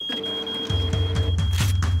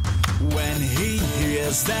he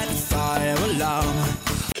hears that fire alarm.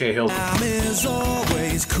 Cahill. Sam is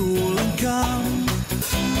always cool and calm.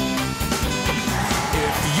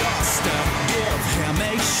 If you're stuck, give him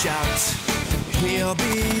a shout. He'll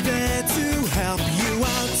be there to help you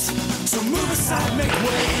out. So move aside, make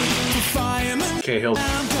way for Fireman. Cahill.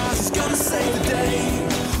 Cause he's gonna save the day.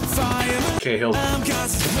 Fireman. Cahill.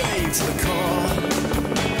 Cause he's brave to the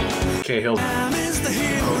core. Cahill. Sam is the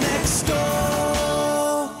hero next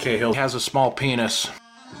door. Cahill has a small penis.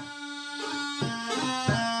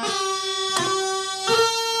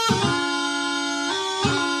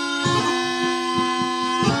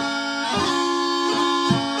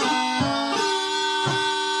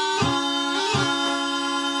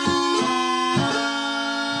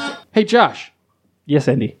 Hey, Josh. Yes,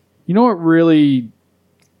 Andy. You know what really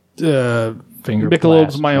Finger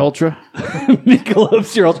Michelob's blast. my ultra?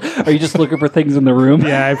 Michelob's your ultra. Are you just looking for things in the room?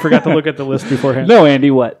 Yeah, I forgot to look at the list beforehand. No, Andy,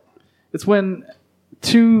 what? It's when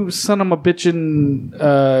two son of a bitchin'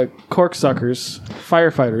 corksuckers,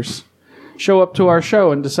 firefighters, show up to our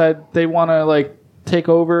show and decide they want to like take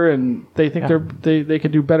over and they think they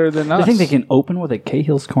could do better than us. You think they can open with a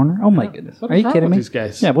Cahill's Corner? Oh my goodness! What Are is you wrong kidding with me? these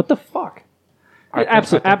guys? Yeah, what the fuck? I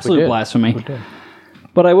Absolute think we did. blasphemy. We did.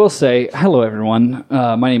 But I will say, hello everyone.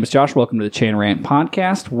 My name is Josh. Welcome to the Chain Rant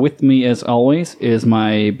Podcast. With me, as always, is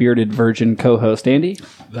my bearded virgin co-host Andy.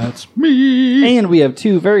 That's me. And we have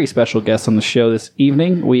two very special guests on the show this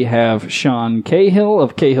evening. We have Sean Cahill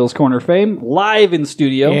of Cahill's Corner fame, live in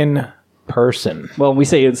studio. In person. Well, we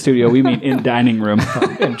say in studio, we mean in dining room.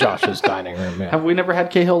 In Josh's dining room, yeah. Have we never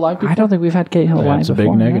had Cahill live before? I don't think we've had Cahill live That's a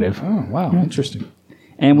before. big no. negative. Oh, wow. Interesting.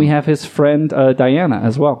 And we have his friend Diana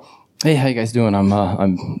as well. Hey, how you guys doing? I'm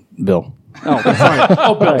Bill. Oh, sorry.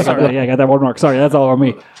 Oh, Bill, sorry. Yeah, I got that one mark. Sorry, that's all on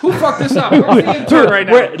me. Who fucked this up? Where's the intern right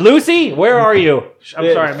now? Lucy, where are you?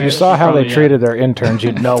 I'm sorry, man. You saw how they treated their interns,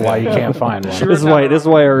 you'd know why you can't find one. This is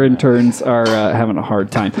why our interns are having a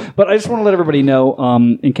hard time. But I just want to let everybody know,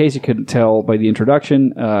 in case you couldn't tell by the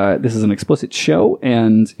introduction, this is an explicit show,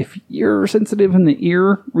 and if you're sensitive in the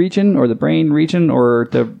ear region, or the brain region, or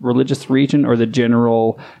the religious region, or the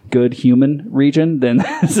general good human region, then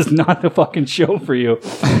this is not the fucking show for you.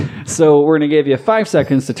 So we're going to give you 5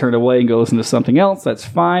 seconds to turn away and go listen to something else. That's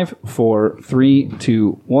 5, 4, 3,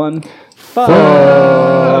 2, 1. Fuck.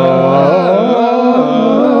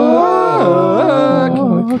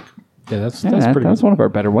 Yeah, that's Yeah, pretty that's good. one of our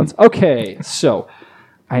better ones. Okay, so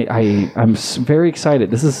I'm very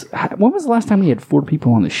excited. When was the last time we had 4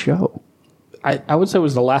 people on the show? I would say it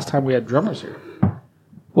was the last time we had drummers here.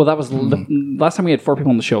 Well, that was the last time we had 4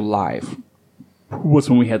 people on the show live. Was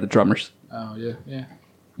when we had the drummers. Oh, yeah.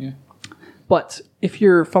 But if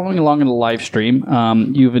you're following along in the live stream,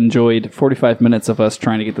 you've enjoyed 45 minutes of us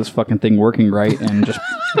trying to get this fucking thing working right and just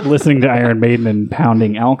listening to Iron Maiden and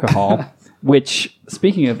pounding alcohol. Which,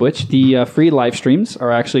 speaking of which, the free live streams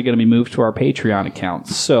are actually going to be moved to our Patreon account.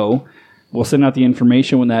 So we'll send out the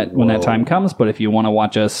information when that time comes. But if you want to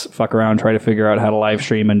watch us fuck around, try to figure out how to live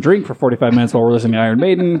stream and drink for 45 minutes while we're listening to Iron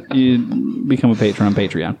Maiden, you become a patron on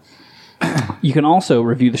Patreon. You can also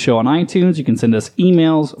review the show on iTunes. You can send us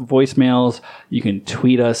emails, voicemails. You can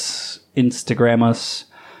tweet us, Instagram us.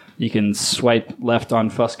 You can swipe left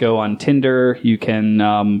on Fusco on Tinder. You can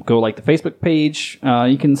go like the Facebook page.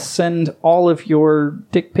 You can send all of your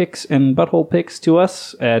dick pics and butthole pics to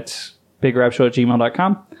us at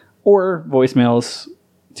bigrapshow@gmail.com or voicemails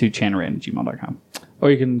to channeran@gmail.com.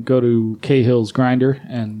 Or you can go to Cahill's Grinder,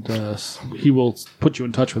 and he will put you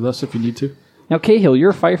in touch with us if you need to. Now, Cahill,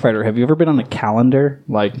 you're a firefighter. Have you ever been on a calendar,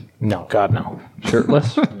 like No, God, no.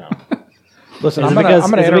 shirtless? No. Listen, Is I'm it going because-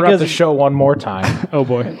 to is it interrupt because- the show one more time Oh,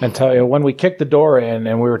 boy. and tell you, when we kicked the door in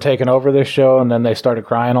and we were taking over this show and then they started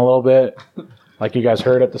crying a little bit, like you guys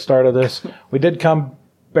heard at the start of this, we did come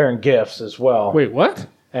bearing gifts as well. Wait, what?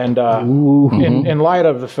 And in light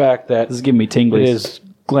of the fact that This is giving me it tinglies. is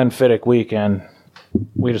Glenfiddich weekend,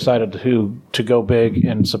 we decided to go big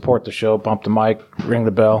and support the show, bump the mic, ring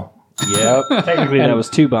the bell. Yep. Technically, that was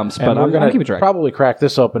 2 bumps, And but we're I'm going keeping to track. probably crack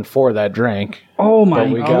this open for that drink. Oh my But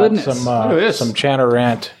we got goodness! some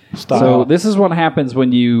Chanarant style. So this is what happens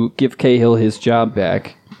when you give Cahill his job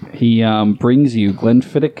back. He brings you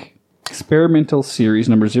Glenfiddich Experimental Series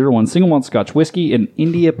number 01 single malt Scotch whiskey in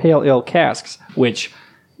India Pale Ale casks, which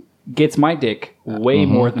gets my dick way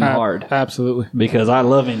more than hard Absolutely. because I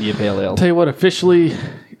love India Pale Ale. Tell you what, officially,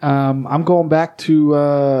 I'm going back to.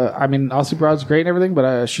 I mean, Aussie Broad's great and everything,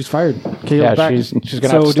 but she's fired. Cahill's yeah, back. she's going to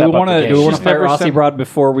have So to do step we up want the to game. do we want She's to fire never Aussie sent- Broad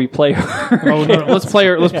before we play her? Oh no! Let's play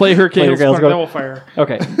her. Let's play her. Cahill's Let's Corner, go. then we'll fire her.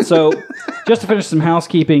 Okay, so Just to finish some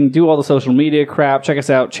housekeeping, do all the social media crap. Check us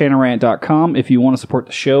out, channelrant.com. If you want to support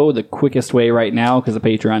the show, the quickest way right now, because the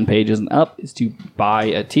Patreon page isn't up, is to buy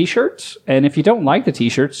a t-shirt. And if you don't like the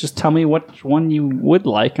t-shirts, just tell me what one you would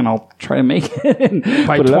like, and I'll try to make it. And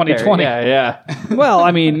By put it up there. 2020. Yeah. Well,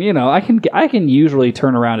 I mean, I can usually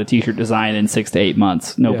turn around a t-shirt design in 6 to 8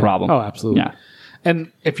 months. No problem. Oh, absolutely. Yeah.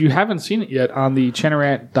 And if you haven't seen it yet, on the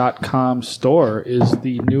channelrant.com store is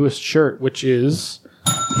the newest shirt, which is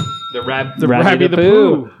The Rabby the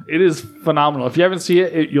Pooh. It is phenomenal. If you haven't seen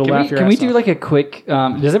it, you'll laugh your Can ass we do off. like a quick?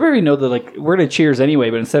 Does everybody know that like we're gonna cheers anyway?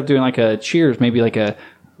 But instead of doing like a cheers, maybe like a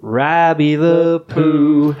Rabby the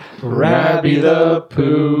Pooh, Rabby the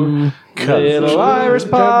Pooh, little Irish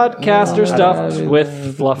podcaster stuffed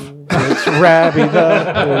with fluff. It's Rabby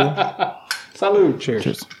the Salud.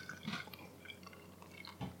 Cheers.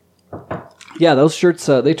 Yeah, those shirts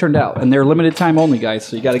they turned out, and they're limited time only, guys.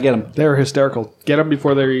 So you got to get them. They're hysterical. Get them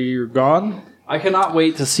before they're gone. I cannot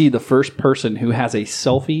wait to see the first person who has a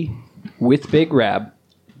selfie with Big Rab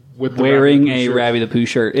With the wearing Rabby the Pooh a shirt. Rabby the Pooh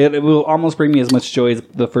shirt. It will almost bring me as much joy as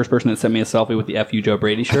the first person that sent me a selfie with the FU Joe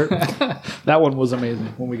Brady shirt. That one was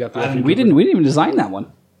amazing when we got the. we didn't even design that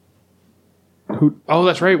one. Oh,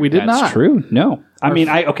 that's right. We did That's not. true. No, I mean,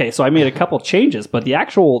 so I made a couple changes, but the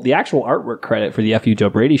actual artwork credit for the FU Joe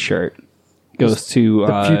Brady shirt goes to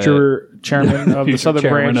The future chairman of the southern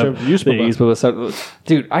branch of USPA.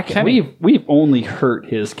 Dude, we've only hurt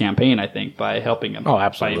his campaign, I think, by helping him. Oh,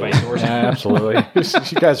 absolutely. By endorsing Yeah, absolutely.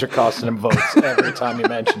 You guys are costing him votes every time you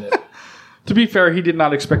mention it. To be fair, he did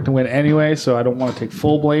not expect to win anyway, so I don't want to take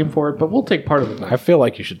full blame for it, but we'll take part of the blame. I feel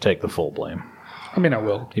like you should take the full blame. I mean, I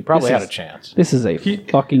will. He probably This had is- a chance. This is a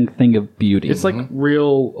fucking thing of beauty. It's like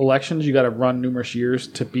real elections. You got to run numerous years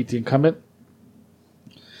to beat the incumbent.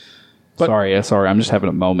 but- sorry. I'm just having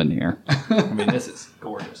a moment here. I mean, this is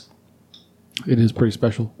gorgeous. It is pretty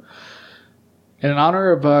special. And in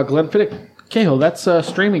honor of Glenn Fiddick, Cahill, that's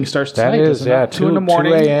streaming starts That tonight. is, doesn't yeah, it? 2 in the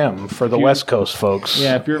morning. 2 a.m. for the you- West Coast folks.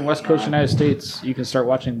 Yeah, if you're in West Coast United States, you can start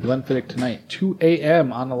watching Glenn Fiddick tonight, 2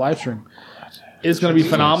 a.m. on the live stream. It's going to be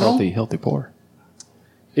phenomenal. Healthy pour.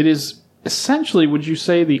 It is essentially, would you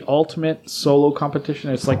say, the ultimate solo competition?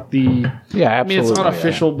 It's like the. Yeah, I mean, absolutely. it's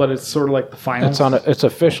unofficial, but it's sort of like the finals. It's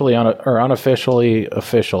officially or unofficially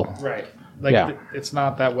official Right. Like, Yeah. it's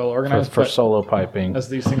not that well for, organized for but solo piping. as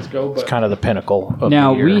these things go. But Kind of the pinnacle of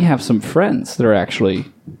Now the year. we have some friends that are actually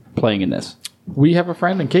playing in this. we have a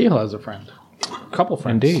friend, and Cahill has a friend. A couple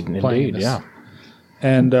friends. playing Indeed, this. yeah.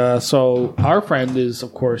 And so our friend is,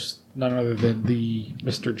 of course, none other than the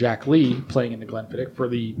Mr. Jack Lee playing in the Glenn Fiddick for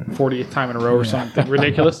the 40th time in a row or something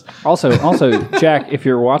ridiculous. Also, Jack, if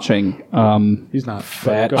you're watching, He's not.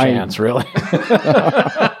 Fat Go ahead. chance, really.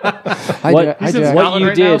 what, He's in what Scotland you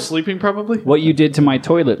right now, did, sleeping probably. what you did to my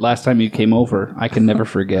toilet last time you came over, I can never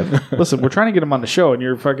forgive. Listen, we're trying to get him on the show, and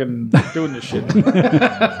you're fucking doing this shit.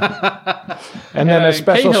 And then a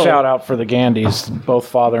special Cahill- shout out for the Gandys, both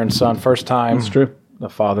father and son. First time It's true. the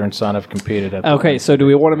father and son have competed at the Okay, so do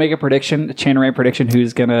we want to make a prediction, a Channel Rant prediction,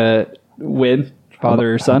 who's gonna win,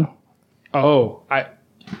 father or son? Oh,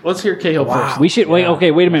 let's hear Cahill first. We should wait.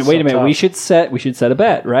 Okay, wait a minute. tough. We should set a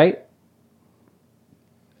bet, right?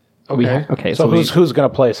 Okay. Okay. So we- who's going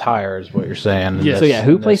to place higher is what you're saying. in Yeah, this- So yeah,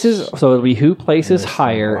 who in this- places? So it'll be who places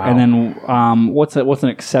higher, wow. and then what's an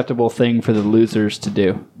acceptable thing for the losers to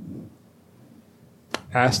do?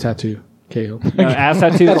 Ass tattoo, Cahill. Ass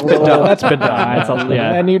tattoos. That's been done. That's been done. It's a,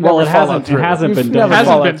 yeah. And you well, never it followed hasn't. through. It hasn't You've been never done. Hasn't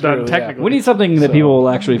followed been done through, technically. We need something that people will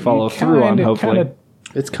actually follow through on. Hopefully.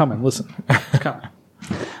 It's coming. Listen, it's coming.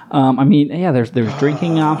 I mean, yeah. There's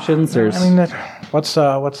drinking options. There's I mean, what's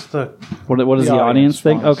the what is the the audience audience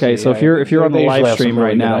think? wants to Okay, see? so if you're on the They usually live have some stream really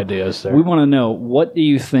right good now, ideas there. we want to know what do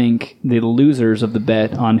you think the losers of the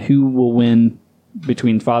bet on who will win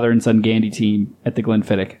between father and son Gandy team at the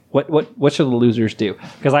Glenfiddich? What should the losers do?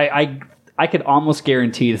 Because I could almost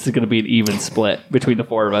guarantee this is going to be an even split between the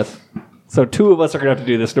four of us. So two of us are going to have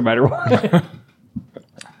to do this no matter what.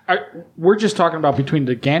 We're just talking about between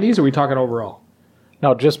the Gandys, or are we talking overall?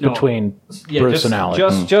 No, just between Bruce and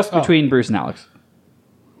Alex. Just between Bruce and Alex.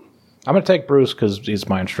 I'm going to take Bruce because he's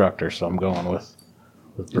my instructor, so I'm going with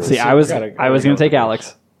Bruce. See, I was Gotta going to go take with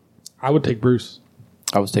Alex. I would take Bruce.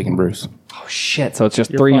 I was taking Bruce. Oh shit! So it's just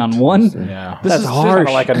 3 on 1. Yeah, That's Kind harsh.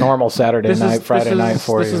 of like a normal Saturday night, Friday night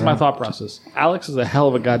for you. This is my thought process. Alex is a hell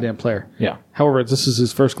of a goddamn player. Yeah. However, this is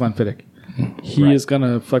his first Glenfiddich. He is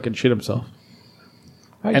gonna fucking shit himself.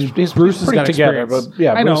 And He's Bruce has pretty got together, experience. but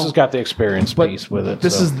yeah, I Bruce know. has got the experience But piece with it.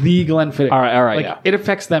 This so. is the Glenfiddich. All right, Like, yeah. it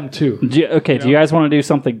affects them too. Do you guys want to do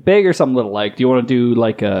something big or something little? Like, do you want to do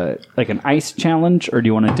like an ice challenge, or do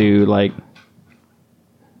you want to do like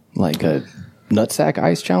Like a nutsack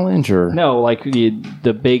ice challenge or? No, like the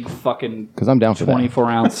big fucking Because I'm down for that.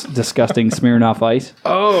 24-ounce disgusting Smirnoff Ice.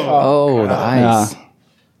 Oh, the ice.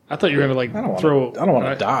 I thought you were going to throw... I don't want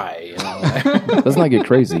to die. Let's not get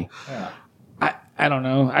crazy. I don't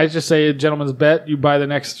know. I just say a gentleman's bet. You buy the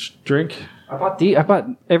next drink. I bought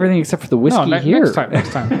everything except for the whiskey here.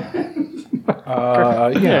 Next time.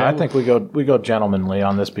 I think we go gentlemanly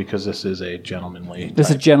on this because this is a gentlemanly. This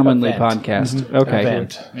is a gentlemanly event. podcast. Okay.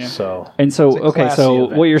 Event. So And so, It's a okay, classy so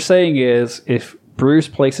event. what you're saying is if Bruce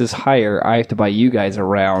places higher, I have to buy you guys a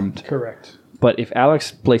round. Correct. But if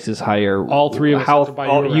Alex places higher, All three of us have to buy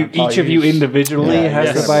you a round. each of you individually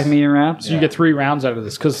has yes. to buy me a round? So you get 3 rounds out of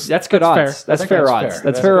this because That's good odds. fair. That's fair that's odds. fair.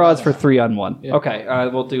 That's fair odds for 3-on-1. Okay,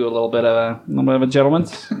 we'll do a little bit of a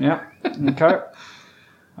gentleman's. Yeah. Okay.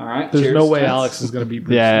 All right. There's cheers. no way Cheers. Alex is going to beat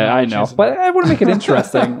Bruce. Yeah, No I know, chance. but I want to make it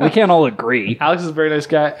interesting. We can't all agree. Alex is a very nice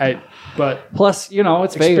guy. But Plus,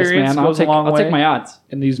 it's Vegas, Experience man. goes a long I'll way. take my odds.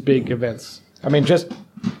 in these big events, I mean,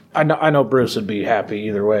 I know Bruce would be happy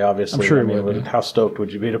either way. Obviously, I'm sure he would, How stoked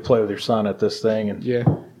would you be to play with your son at this thing and yeah.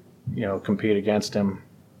 compete against him?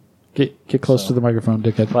 Get close to the microphone,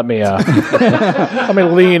 dickhead. Let me let me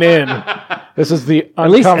lean in. This is the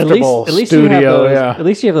At least uncomfortable you have studio. those. Yeah. At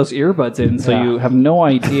least you have those earbuds in, so Yeah. you have no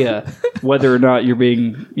idea whether or not you're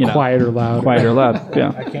being Quiet or loud. quiet or loud.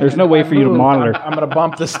 Yeah, there's no way for you to monitor. I'm going to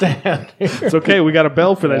bump the stand. It's okay. We got a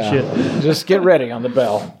bell for that shit. Just get ready on the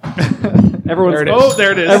bell. Everyone's There it is. Oh,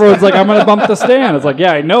 there it is. everyone's like, I'm gonna bump the stand. It's like,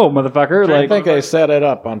 yeah, I know, motherfucker. I Like, think they set it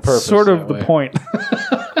up on purpose. Sort of that the way. point.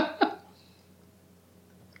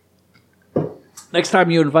 next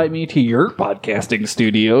time you invite me to your podcasting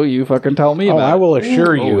studio, you fucking tell me Oh, about I it. will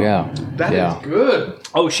assure Oh, you. yeah. Yeah. Good.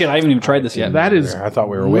 Oh shit, I haven't even tried this yet. That is I thought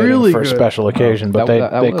we were waiting really for a good. special occasion, but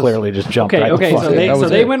that they was- clearly just jumped Okay, right okay, the fuck so in. they That was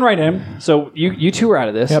they it. went right in. So you two are out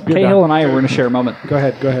of this. Yep, you're Cahill done. and I are going to share a moment. Go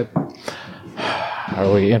ahead. Are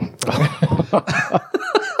we in?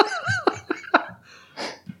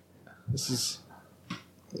 This is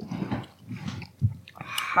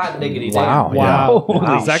Hot diggity Wow. wow.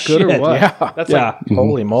 Holy Is that good or shit. what? Yeah. That's Yeah.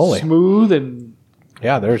 Holy moly. like smooth and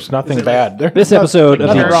Yeah, there's nothing bad. There's This episode of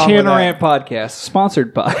the nothing wrong with that. Chanarant podcast,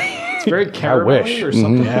 sponsored by. it's very caramel wish. or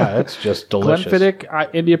something. Yeah, it's just delicious. Glenfiddich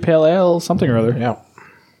India Pale Ale, something or other. Yeah.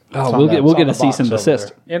 Oh, on we'll that- get we'll it's get on a the cease and box over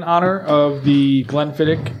desist. In honor of the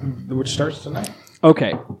Glenfiddich, which starts tonight.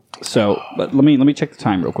 Okay, so but let me check the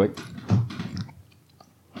time real quick.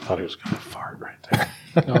 I thought he was going to fart right there.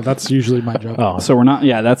 No, that's usually my job. Oh, So we're not.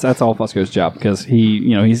 Yeah, that's all Fusco's job because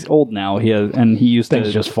he's old now. He used things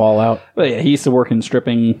to just fall out. Well, yeah, he used to work in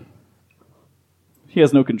stripping. He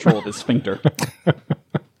has no control of his sphincter.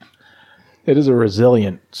 It is a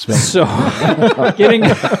resilient sphincter. So getting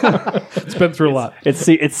It's been through a lot.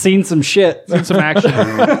 it's seen some shit. Some action.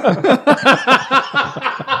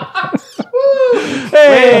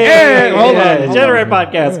 Hey, hold on. Generate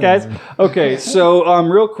podcast, guys. Okay, so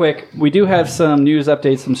real quick, we do have some news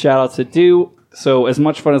updates, some shout outs to do. So as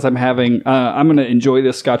much fun as I'm having, I'm going to enjoy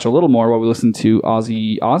this scotch a little more while we listen to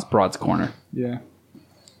Ozzy Osbourne's Corner, Yeah.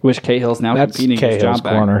 which Cahill's now That's competing his Cahill's job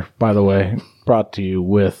back. Corner, by the way, brought to you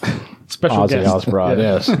with Special Ozzy guest. Osbourne.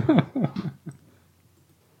 Yes.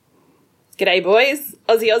 G'day, boys.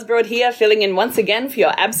 Ozzy Osbourne here, filling in once again for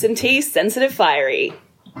your absentee sensitive fiery.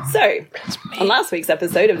 So, on last week's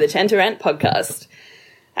episode of the Chantarant podcast,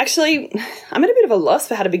 actually, I'm at a bit of a loss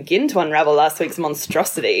for how to begin to unravel last week's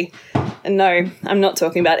monstrosity. And no, I'm not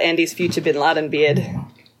talking about Andy's future Bin Laden beard.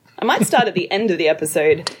 I might start at the end of the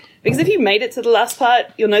episode, because if you made it to the last part,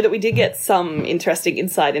 you'll know that we did get some interesting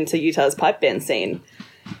insight into Utah's pipe band scene.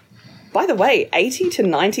 By the way, 80 to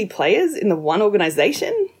 90 players in the one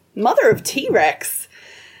organisation? Mother of T-Rex!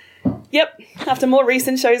 Yep, after more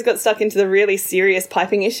recent shows got stuck into the really serious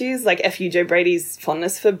piping issues, like F.U. Joe Brady's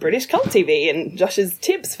fondness for British cult TV and Josh's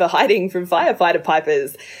tips for hiding from firefighter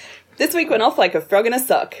pipers, this week went off like a frog in a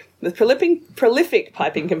sock, with prolific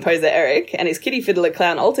piping composer Eric and his kitty fiddler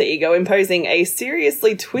clown alter ego imposing a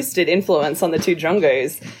seriously twisted influence on the two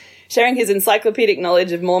drongos, sharing his encyclopedic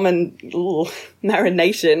knowledge of Mormon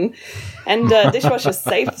marination and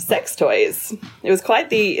dishwasher-safe sex toys. It was quite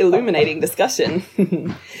the illuminating discussion.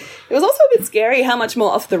 It was also a bit scary how much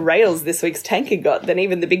more off the rails this week's tanker got than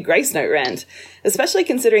even the big Grace Note rant, especially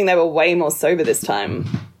considering they were way more sober this time.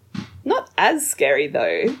 Not as scary,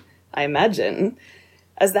 though, I imagine,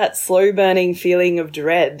 as that slow-burning feeling of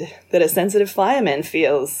dread that a sensitive fireman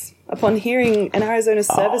feels upon hearing an Arizona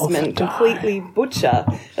serviceman completely butcher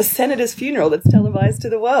a senator's funeral that's televised to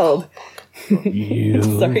the world.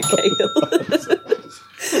 Sorry, Cahill.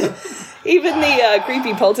 Even the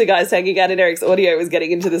creepy poltergeist hanging out in Eric's audio was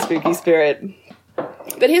getting into the spooky spirit.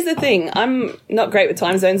 But here's the thing, I'm not great with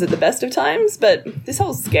time zones at the best of times, but this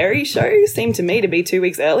whole scary show seemed to me to be 2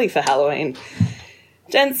 weeks early for Halloween.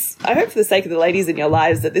 Gents, I hope for the sake of the ladies in your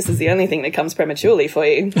lives that this is the only thing that comes prematurely for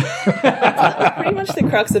you. It's pretty much the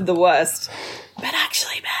crux of the worst, but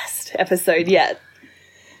actually best episode yet.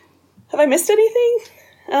 Have I missed anything?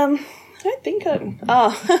 I don't think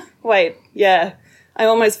Oh, wait, yeah, I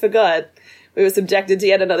almost forgot. We were subjected to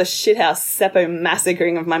yet another shithouse seppo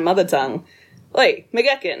massacring of my mother tongue. Oi,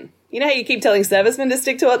 McGuckin, you know how you keep telling servicemen to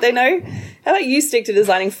stick to what they know? How about you stick to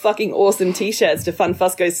designing fucking awesome t-shirts to fund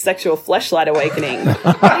Fusco's sexual fleshlight awakening? Giving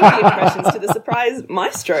the impressions to the surprise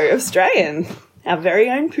maestro of Australian, our very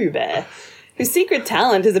own Pooh Bear, whose secret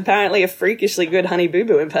talent is apparently a freakishly good Honey Boo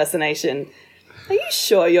Boo impersonation. Are you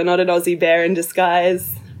sure you're not an Aussie bear in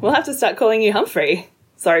disguise? We'll have to start calling you Humphrey.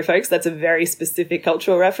 Sorry, folks, that's a very specific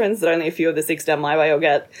cultural reference that only a few of the Six Down My Way will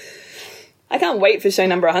get. I can't wait for show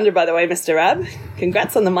number 100, by the way, Mr. Rab.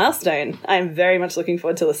 Congrats on the milestone. I am very much looking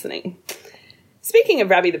forward to listening. Speaking of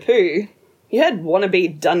Rabby the Pooh, you heard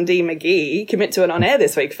wannabe Dundee McGee commit to it on air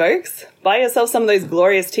this week, folks. Buy yourself some of those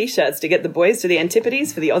glorious t-shirts to get the boys to the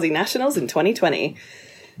Antipodes for the Aussie Nationals in 2020.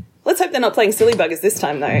 Let's hope they're not playing silly buggers this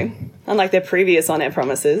time, though. Unlike their previous on-air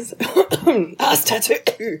promises. Ass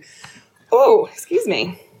tattoo. Oh, excuse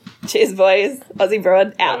me. Cheers, boys. Aussie Broad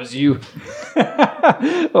out. That was you.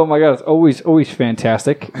 Oh my god, it's always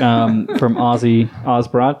fantastic. From Aussie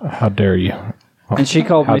Osbrod. How dare you? And she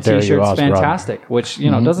called How my dare you, t-shirts Osbrod. fantastic, which,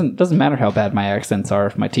 you know, doesn't matter how bad my accents are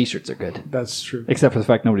if my t-shirts are good. That's true. Except for the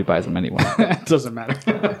fact nobody buys them anyway. It doesn't matter.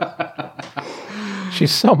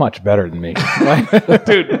 She's so much better than me. Like,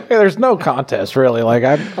 dude, there's no contest, really. Like,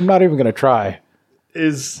 I'm not even going to try.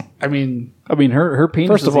 I mean, her penis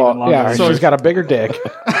First is of all, even longer. yeah, she's got a bigger dick.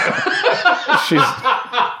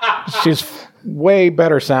 she's way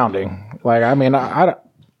better sounding. Like, I mean, I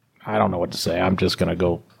don't know what to say. I'm just going to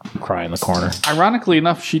go cry in the corner. ironically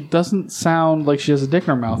enough, she doesn't sound like she has a dick in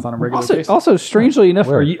her mouth on a regular basis. Also, strangely enough,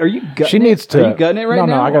 are you gutting She needs to- Are you gutting it right No,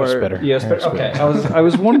 now? I got a or- spitter. Yeah, spitter. Okay, I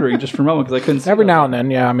was wondering just for a moment because I couldn't see Every now and then,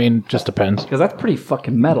 yeah, I mean, just depends. because that's pretty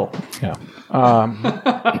fucking metal. Yeah.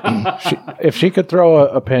 If she could throw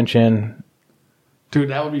a pinch in, Dude,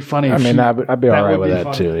 that would be funny. I mean, I'd be all right would with be that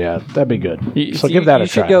funny. too. Yeah, that'd be good. So You- give that you a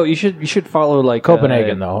should try. Go, you should follow like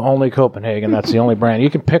Copenhagen though, only Copenhagen. That's the only brand. You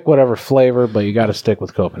can pick whatever flavor, but you got to stick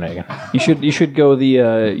with Copenhagen. You should go the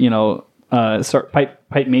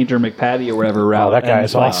Pipe Major McPatty or whatever route. Oh, that guy and,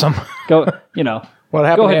 is awesome. Go, What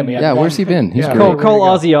happened to ahead. him? He had Yeah, one- where's he been? He's Yeah. great. call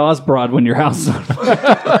Ozzy Osbrod when your house is on fire.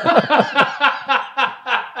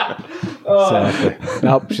 Exactly.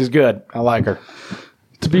 Nope, she's good. I like her.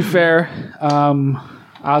 To be fair,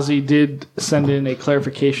 Ozzy did send in a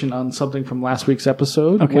clarification on something from last week's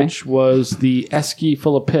episode, Okay. which was the esky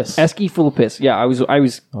full of piss. Esky full of piss. Yeah, I was Oh,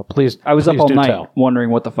 please, up please all do night tell.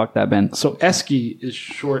 wondering what the fuck that meant. So esky is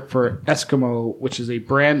short for Eskimo, which is a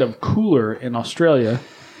brand of cooler in Australia.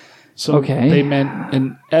 So Okay. they meant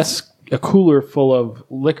a cooler full of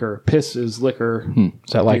liquor. Piss is liquor.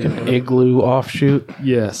 Is that like an igloo offshoot?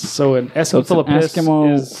 Yes. So an esky It's full an of piss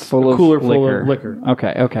Eskimo is full a of cooler liquor. full of liquor.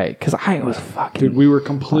 Okay. Because I was fucking. Dude, we were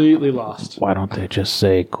completely lost. Why don't they just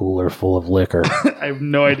say cooler full of liquor? I have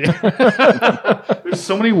no idea. There's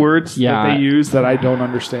so many words Yeah. that they use that I don't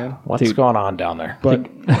understand. What's Dude. going on down there? But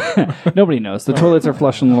Nobody knows. The toilets are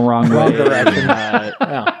flushing the wrong way.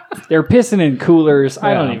 They're pissing in coolers.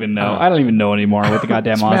 I don't even know. I don't even know anymore what the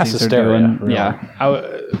goddamn mass Aussies are hysteria, doing. really. Yeah.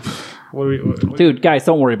 what Dude, guys,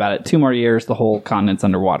 don't worry about it. 2 more years, the whole continent's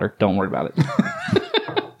underwater. Don't worry about it.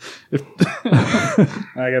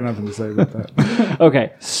 I got nothing to say about that.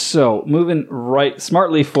 Okay, so moving right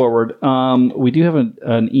smartly forward, we do have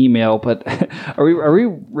an email, but are we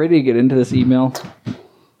ready to get into this email?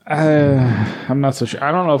 I'm not so sure.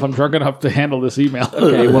 I don't know if I'm drunk enough to handle this email.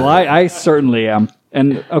 Okay, well, I certainly am.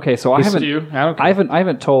 And okay, so I Listen haven't to you. I don't care. I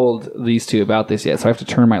haven't told these two about this yet, so I have to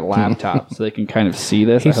turn my laptop so they can kind of see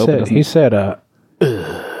this. He I hope it said, doesn't.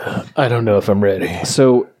 I don't know if I'm ready.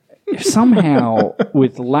 So somehow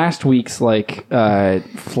with last week's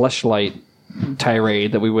fleshlight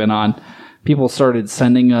tirade that we went on, people started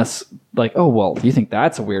sending us like, oh, well, you think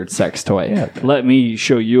that's a weird sex toy? Yeah. Let me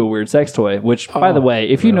show you a weird sex toy. Which, by the way,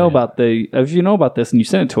 if you know about this and you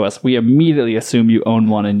send it to us, we immediately assume you own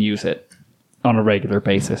one and use it on a regular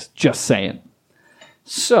basis. Just saying.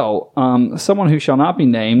 So, someone who shall not be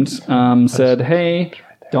named said, "Hey,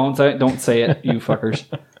 don't say it, you fuckers.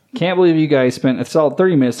 Can't believe you guys spent a solid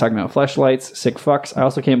 30 minutes talking about fleshlights. Sick fucks. I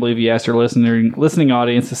also can't believe you asked your listening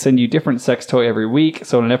audience to send you different sex toy every week.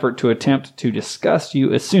 So in an effort to attempt to disgust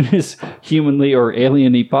you as soon as humanly or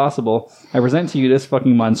alienly possible, I present to you this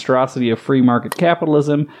fucking monstrosity of free market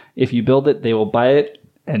capitalism. If you build it, they will buy it.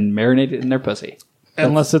 and marinate it in their pussy.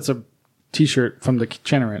 Unless it's a T-shirt from the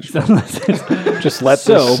Channer Ranch. Just let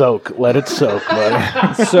this soak. Let it soak,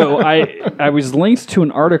 buddy. So I was linked to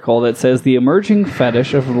an article that says the emerging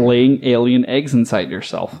fetish of laying alien eggs inside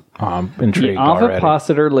yourself. I'm The intrigued already.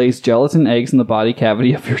 ovipositor lays gelatin eggs in the body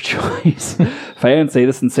cavity of your choice. Fans say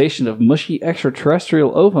the sensation of mushy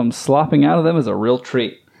extraterrestrial ovum slopping out of them is a real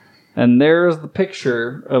treat. And there's the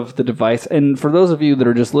picture of the device. And for those of you that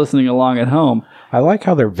are just listening along at home, I like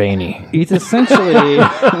how they're veiny. it's essentially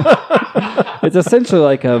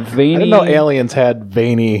like a veiny. I didn't know aliens had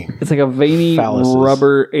veiny It's like a veiny Phalluses.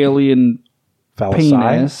 rubber alien phallici.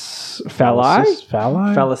 penis. Phalli?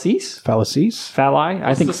 Phalli? Phalluses? Phalluses? Phalli?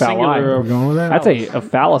 I think the singular phalli. of- Going with that? I'd say a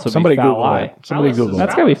phallus would Somebody be Google phalli. it. Somebody Google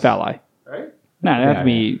That's it. got to be phalli. Right? No, it have to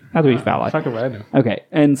be phalli. Fuck what I know. Okay,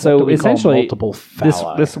 and so do we call essentially, multiple this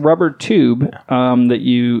phalli? this rubber tube that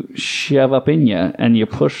you shove up in you, and you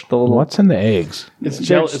push the little. What's in the eggs? It's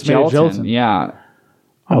There's it's made of gelatin. Yeah.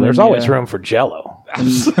 Oh, there's then, always yeah. room for Jell-O.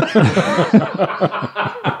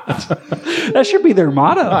 That should be their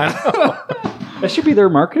motto. That should be their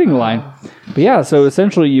marketing line. But yeah, so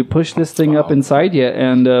essentially you push this thing up inside you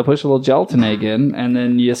and push a little gelatin egg in, and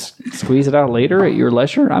then you squeeze it out later at your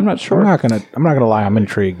leisure. I'm not sure. I'm not gonna lie. I'm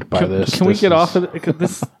intrigued by this. Can we This get is- off of it?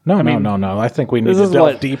 This? No, I mean, no. I think we need This to is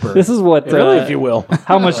delve what deeper. This is what really, if you will.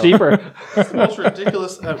 How much deeper? the most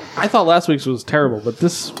ridiculous. I thought last week's was terrible, but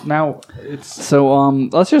this now it's. So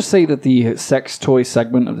let's just say that the sex toy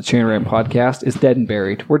segment of the Chain Rant podcast is dead and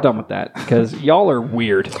buried. We're done with that because y'all are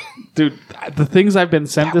weird. Dude, the things I've been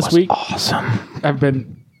sent this week, Awesome. I've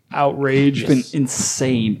been outraged. It's been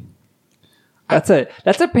insane. That's a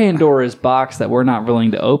Pandora's box that we're not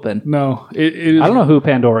willing to open. No, it is. I don't know who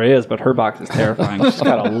Pandora is, but her box is terrifying. It's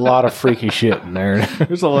got a lot of freaky shit in there.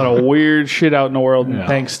 There's a lot of weird shit out in the world,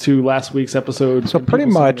 thanks to last week's episode. So pretty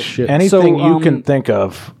much anything So, you can think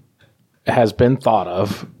of has been thought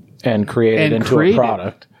of and created into a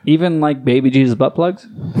product. Even like baby Jesus butt plugs.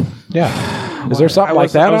 Yeah. Is there something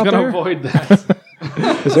like that I was out going to there? avoid that.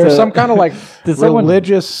 Is there some kind of like Did someone-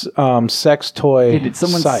 religious sex toy Did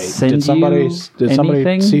someone site? send Did somebody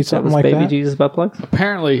anything see that something was like baby that? Jesus butt plugs?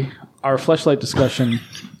 Apparently, our Fleshlight discussion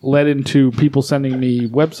led into people sending me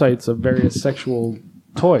websites of various sexual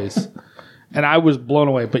toys. And I was blown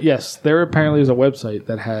away. But yes, there apparently is a website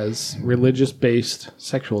that has religious-based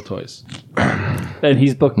sexual toys. And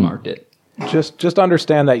he's bookmarked it. Just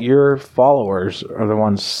understand that your followers are the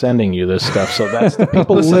ones sending you this stuff. So that's the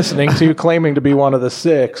people listening to you claiming to be one of the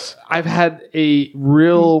six. I've had a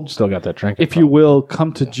real, Still got that drink. if you will,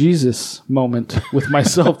 come to Jesus moment with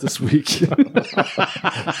myself this week.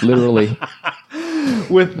 Literally.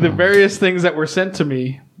 With the various things that were sent to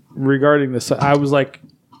me regarding this. I was like,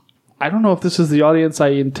 I don't know if this is the audience I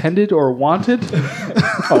intended or wanted.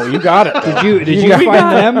 Oh, you got it. Did you find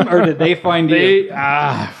them or did they find you?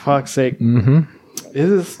 Fuck's sake. Mm-hmm.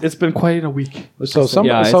 It's been quite a week. So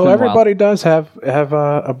Yeah, it's been everybody does have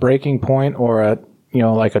a breaking point or a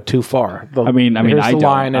like a too far. I mean, here's I the don't.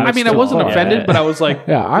 line and I it's mean, I too wasn't far. offended, but I was like,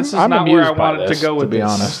 Yeah, this is I'm not where I amused by wanted this, to go with to be this.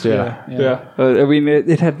 honest. Yeah. I mean,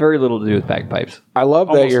 it had very little to do with bagpipes. I love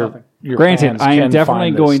that Almost your nothing. your Granted, fans I am can definitely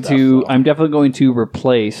find this going stuff, to. though. I'm definitely going to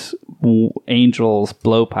replace Angel's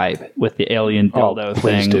blowpipe with the alien dildo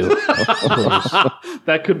Please thing. do.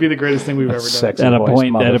 That could be the greatest thing we've ever done. Sexy At a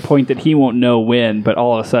voice point that he won't know when, but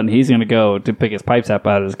all of a sudden he's going to go to pick his pipes up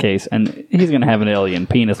out of his case, and he's going to have an alien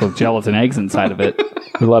penis with gelatin eggs inside of it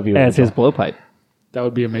We love you. as his blowpipe. That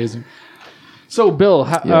would be amazing. So, Bill,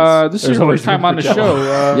 this is There's your always first time room on for the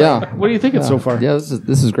show. Yeah. What are you thinking so far? Yeah, this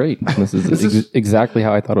is great. This is exactly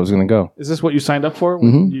how I thought it was going to go. Is this what you signed up for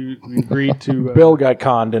when you agreed to? Bill got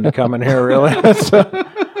conned into coming here. Really.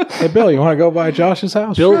 Hey, Bill, you want to go by Josh's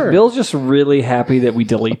house? Sure. Bill's just really happy that we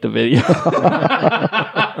delete the video.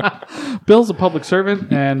 Bill's a public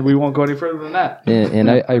servant, and we won't go any further than that. And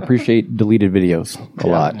I appreciate deleted videos a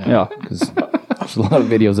lot. Yeah. Because there's a lot of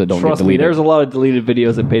videos that don't Trust get me, deleted. there's a lot of deleted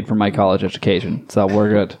videos that paid for my college education, so we're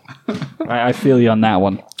good. I feel you on that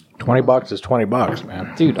one. $20 is $20,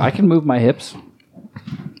 man. Dude, I can move my hips.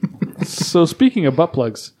 So, speaking of butt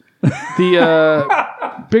plugs,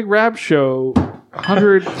 the Big Rab Show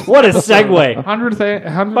 100 What a segue.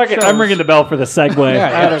 100th Fuck it, I'm ringing the bell for the segue.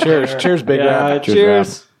 Yeah, cheers, Big Rab.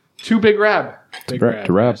 Cheers. to Big Rab. to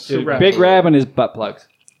wrap. Big Rab and his butt plugs.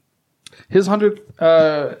 His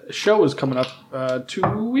 100th show is coming up 2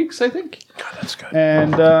 weeks, I think. God, that's good.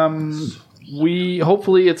 And we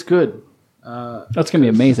hopefully it's good. That's going to be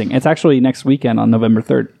amazing. It's actually next weekend on November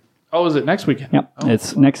 3rd. Oh, is it next weekend? Yep,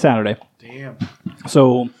 it's next Saturday. Damn.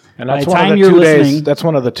 So And By that's the one time of the you're 2 listening- days. That's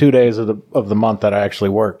one of the 2 days of the month that I actually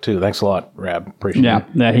work too. Thanks a lot, Rab. Appreciate Yeah, it.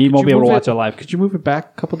 yeah, he won't be able to watch it live. Could you move it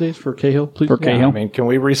back a couple days for Cahill, please? For Cahill? I mean, can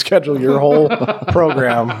we reschedule your whole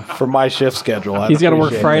program for my shift schedule? I'd He's got to work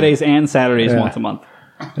appreciate Fridays and Saturdays Yeah. once a month.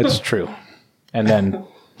 it. It's true. And then,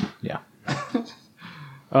 yeah.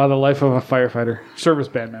 The life of a firefighter, service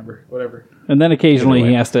band member, whatever. And then occasionally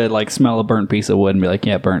he has to like smell a burnt piece of wood and be like,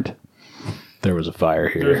 "Yeah, burnt." There was a fire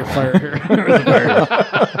There's here. a fire here.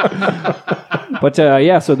 But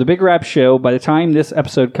yeah, so the Big Rap Show. By the time this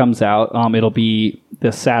episode comes out, it'll be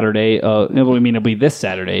this Saturday. It'll be this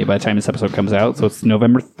Saturday by the time this episode comes out. So it's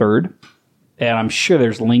November 3rd, and I'm sure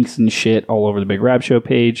there's links and shit all over the Big Rap Show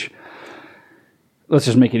page. Let's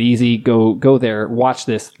just make it easy. Go there. Watch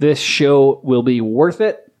this. This show will be worth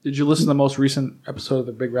it. Did you listen to the most recent episode of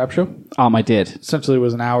the Big Rap Show? I did. Essentially, it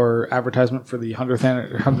was an hour advertisement for the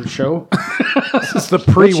 100th show. It's the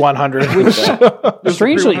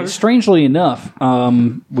pre-100. Strangely enough,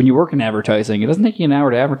 when you work in advertising, it doesn't take you an hour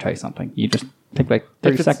to advertise something. You just take like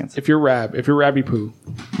 30 seconds. If you're Rabby Poo,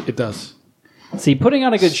 it does. See, putting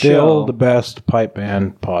on a good Still show. the best pipe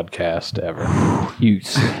band podcast ever. You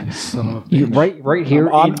right here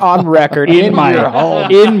On record in my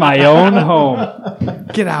own home.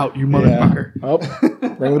 Get out, you motherfucker. Oh,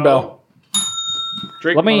 ring the bell.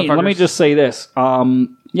 Drake, Let me motherfuckers. just say this.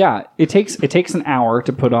 Yeah, it takes an hour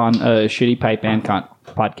to put on a shitty pipe band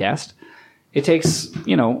podcast. It takes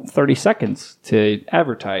 30 seconds to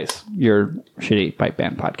advertise your shitty pipe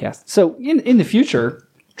band podcast. So in the future,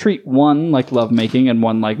 treat one like lovemaking and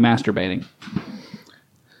one like masturbating.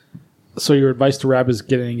 So your advice to Rab is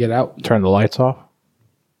get in and get out. Turn the lights off.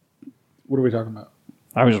 What are we talking about?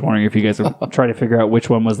 I was just wondering if you guys are trying to figure out which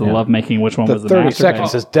one was the lovemaking, which one The was the 30 masturbating.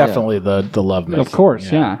 seconds is definitely the love making. Of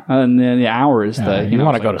course, yeah. And then the hour is the You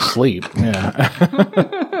want to go to sleep.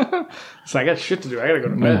 Yeah. So I got shit to do. I gotta go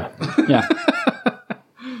to bed. yeah.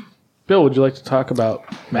 Bill, would you like to talk about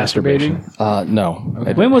masturbating? No.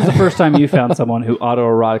 When was the first time you found someone who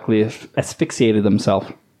autoerotically asphyxiated themselves?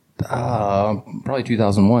 Probably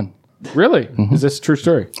 2001. Really? Is this a true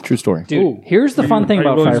story? True story. Dude, Ooh. here's the fun thing are you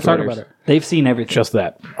about willing to talk firefighters. about it? They've seen everything. Just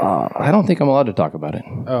that. I don't think I'm allowed to talk about it.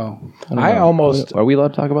 Oh, I almost Are we allowed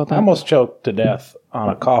to talk about that? choked to death on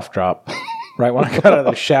a cough drop right when I got out of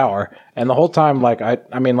the shower. And the whole time, like, I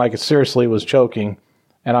mean, like, it seriously was choking.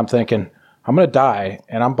 And I'm thinking, I'm going to die.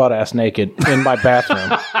 And I'm butt ass naked in my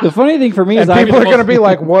bathroom. The funny thing for me is And people are going to be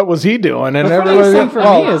like, what was he doing? And funniest thing for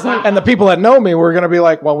me is, like- and the people that know me were going to be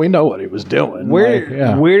like, well, we know what he was doing. where Like,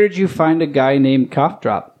 yeah. where did you find a guy named Cough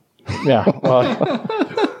Drop? Yeah. Well,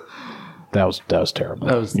 that was terrible.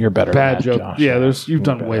 that was You're better bad than that, joke. Josh. Yeah, you've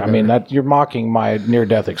done way I better. mean, that you're mocking my near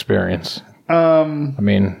death experience. I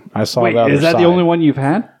mean, I saw Wait, the other is that side. the only one you've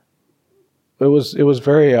had? It was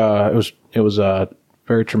very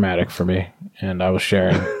very traumatic for me, and I was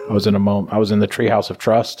sharing. I was in a moment. I was in the treehouse of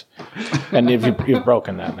trust, and you've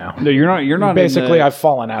broken that now. No, you're not. You're not. Basically, in the, I've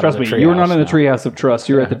fallen out. trust of the me. treehouse. You're not in the now. treehouse of trust.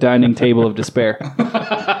 You're at the dining table of despair.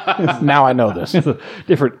 Now I know this.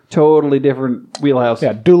 Totally different wheelhouse.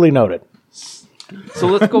 Yeah, duly noted. So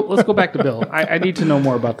let's go back to Bill. I need to know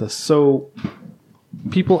more about this. So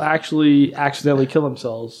people actually accidentally kill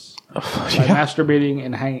themselves by masturbating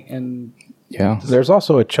and Yeah. There's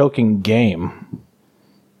also a choking game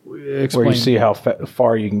explain. where you see how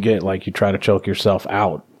far you can get. Like you try to choke yourself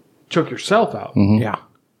out. choke yourself out. Yeah,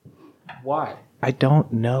 Why? I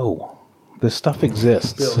don't know. This stuff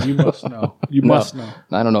exists. Bill, you must know. You must know.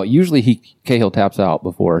 I don't know. Usually Cahill taps out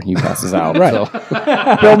before he passes out. Right.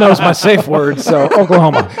 So, Bill knows my safe word, so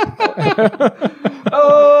Oklahoma.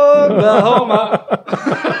 Oklahoma.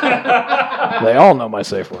 They all know my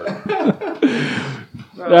safe word.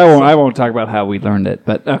 I won't talk about how we learned it,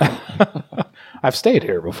 but I've stayed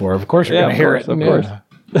here before. Of course, you're going to hear it. Of course.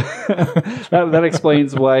 that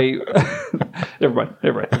explains why. Never mind.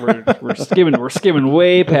 We're skimming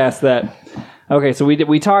way past that. Okay, so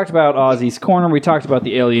we talked about Ozzy's Corner. We talked about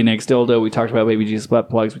the Alien X dildo. We talked about Baby Jesus butt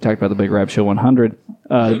plugs. We talked about the Big Rab Show 100.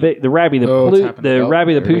 The Rabby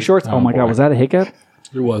the Pooh shorts. Oh my God, was that a hiccup?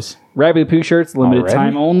 It was. Rabby the Pooh shirts, limited Already?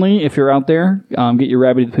 time only. If you're out there, get your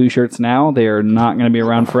Rabby the Pooh shirts now. They are not going to be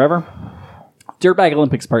around forever. Dirtbag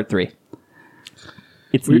Olympics Part 3.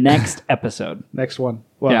 It's next episode. Next one.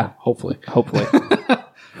 Well, Yeah. hopefully. Hopefully.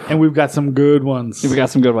 And we've got some good ones. We got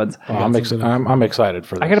some good ones. I'm excited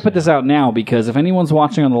for this. I got to put this out now because if anyone's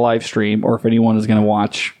watching on the live stream or if anyone is going to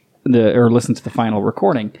watch or listen to the final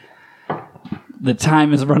recording, the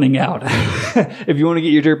time is running out. If you want to get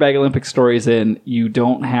your Dirtbag Olympic stories in, you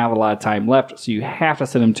don't have a lot of time left, so you have to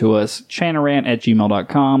send them to us,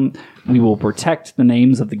 chanarant@gmail.com. We will protect the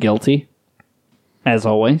names of the guilty, as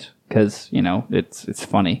always. because it's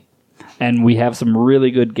funny, and we have some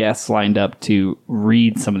really good guests lined up to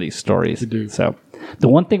read some of these stories. We do. So the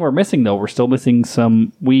one thing we're missing, though, we're still missing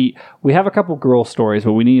some. We have a couple girl stories,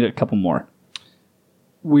 but we need a couple more.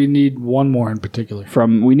 We need one more in particular.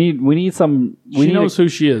 We need some. She knows who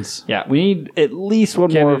she is. Yeah, we need at least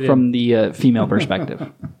one more from the female perspective,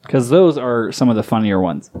 because those are some of the funnier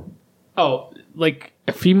ones. Oh, like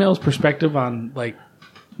a female's perspective on like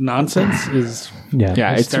nonsense is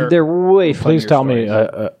They're way funnier. Please tell me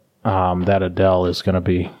stories. that Adele is going to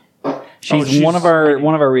be She's one of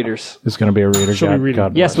our readers. is going to be a reader. She'll be reading.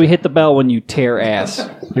 God Yes, we hit the bell when you tear ass.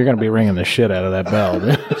 You're going to be ringing the shit out of that bell,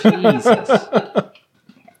 dude. Jesus.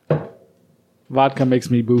 vodka makes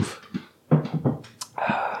me boof.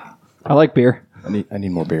 I like beer. I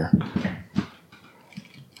need more beer.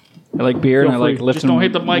 I like beer, Feel and I like free. lifting, Just don't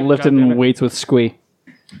hit the mic, lifting goddammit. weights with Squee.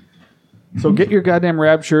 So get your goddamn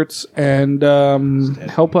rab shirts and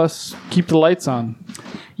help us keep the lights on.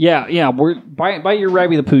 Yeah. We're buy your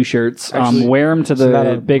Rabby the Pooh shirts. Actually, Wear them to that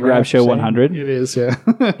the a Big Rab rap Show saying? 100. It is, yeah.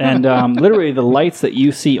 And literally, the lights that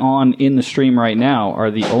you see on in the stream right now are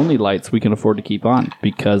the only lights we can afford to keep on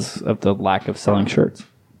because of the lack of selling shirts.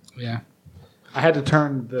 Yeah. I had to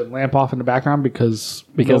turn the lamp off in the background because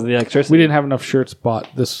Of the electricity. we didn't have enough shirts bought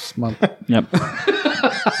this month. Yep.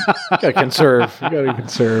 Gotta conserve. You gotta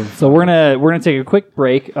conserve. So we're gonna take a quick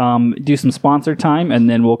break, do some sponsor time, and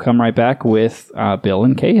then we'll come right back with Bill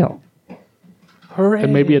and Cahill. Hooray.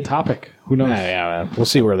 And maybe a topic. Who knows? Yeah, we'll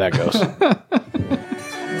see where that goes.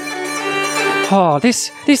 Oh,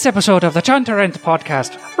 this episode of the Chantarant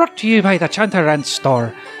podcast brought to you by the Chantarant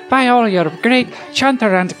store. Buy all your great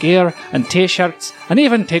Chantarant gear and t-shirts and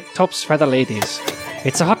even tank tops for the ladies.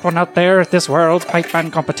 It's a hot one out there at this World Pipe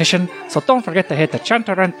Band competition, so don't forget to hit the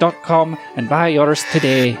chantarant.com and buy yours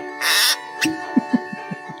today.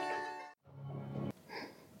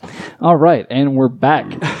 All right, and we're back.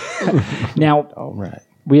 Now, All right.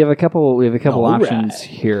 we have a couple options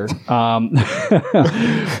here.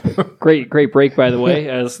 Great break, by the way,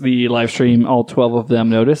 as the live stream, all 12 of them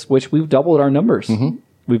noticed, which we've doubled our numbers. Mm-hmm.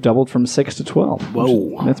 We've doubled from 6 to 12.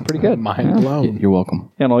 Whoa. That's pretty good. Mind blown. You're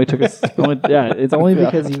welcome. Yeah, it only took us. It's only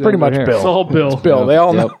because you Pretty guys much are here. Bill. It's all Bill. Bill, they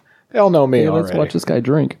all know. They all know me Hey, already. let's watch this guy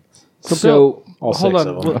drink. So, All Hold 6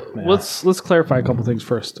 on. of them. Yeah. Let's clarify a couple things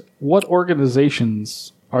first. What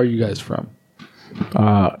organizations are you guys from?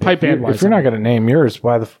 Pipe band wise. If you're not going to name yours,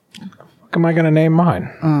 why the fuck am I going to name mine?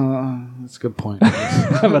 That's a good point.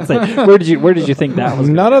 I'm about to say, where did you think that was?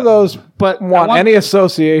 None of those But want any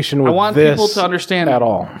association with I want this people to understand at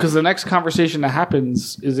all. because the next conversation that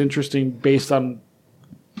happens is interesting based on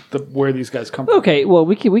where these guys come from. Okay, well,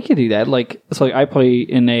 we could do that. Like I play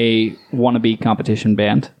in a wannabe competition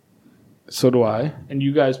band. So do I, and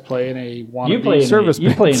you guys play in a wannabe service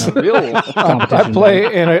You band. play in a real competition. I play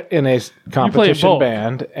in a competition both.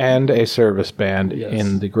 band and a service band Yes.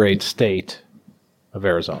 in the great state of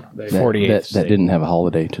Arizona. That, 48th that state. didn't have a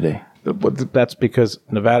holiday today. But that's because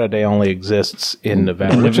Nevada Day only exists in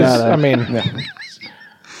Nevada. Which is, Nevada. I mean,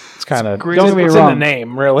 it's kind of great- don't get me it's in wrong. the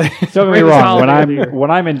name, really. Don't get me Greatest wrong. holiday of the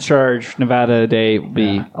When I'm in charge, Nevada Day will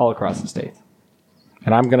be all across the state.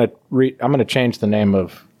 And I'm gonna change the name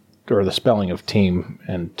of or the spelling of team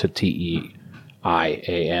and to TEIAM,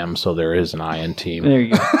 so there is an I in team There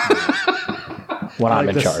you go. when I'm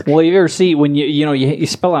in this. charge. Well, you ever see when you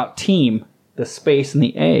spell out team, the space and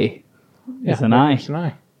the A is an I. It's an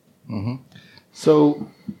I. So,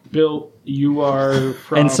 Bill, you are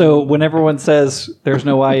from. And so when everyone says there's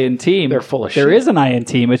no I in team, They're full of there shit. is an I in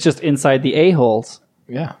team. It's just inside the A holes.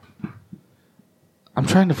 Yeah. I'm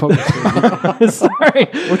trying to focus. Here. Sorry.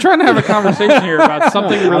 We're trying to have a conversation here about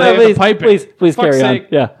something related to piping. Please Fuck's carry sake. on.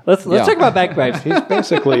 Yeah, let's Yeah. talk about bagpipes. He's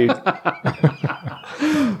basically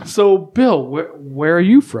So, Bill, where are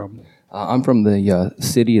you from? I'm from the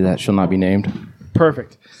city that shall not be named.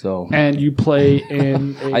 Perfect. So And you play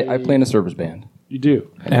in. I play in a service band. You do.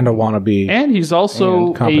 and a wannabe. And he's also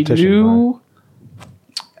And a competition new.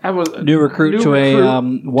 I was New recruit to a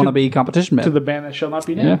wannabe competition to band. the band that shall not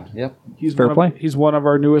be named. Yeah. Yep. He's Fair one play. Of, he's one of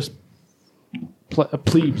our newest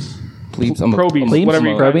plebes. Plebes. I'm Probies, Plebes? whatever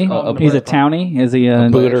you guys Proby? call them. He's a townie. Is he a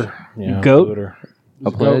Booter. Yeah, Goat? Booter.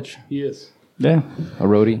 a pledge, He is. Yeah. a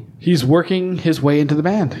roadie. He's working his way into the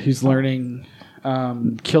band. He's learning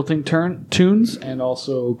kilting tunes and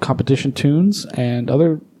also competition tunes and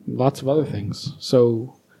lots of other things.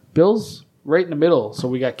 So Bill's right in the middle. So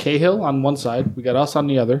we got Cahill on one side, we got us on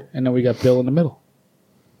the other, and then we got Bill in the middle.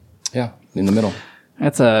 Yeah, in the middle.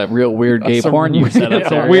 That's a real weird gay porn you set up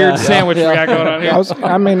there. Weird Yeah. sandwich we got going on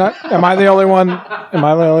here. Am I the only one? Am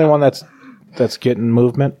I the only one that's getting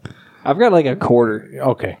movement? I've got like a quarter.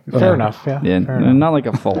 Okay, fair enough. Yeah, Yeah, fair enough. not like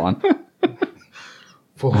a full on.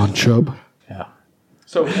 Full on chub. Yeah.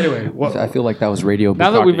 So anyway, I feel like that was radio.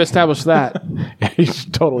 now that we've Bukkake. established that, He's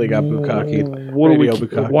totally got bukkake. what do we? Radio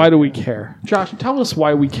bukkake. Why do we care? Josh, tell us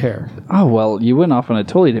why we care. Oh, well, you went off in a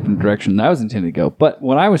totally different direction than I was intending to go. But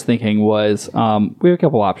what I was thinking was we have a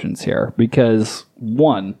couple options here because,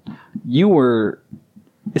 one, you were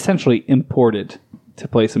essentially imported to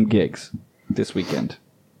play some gigs this weekend,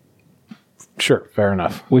 Sure, fair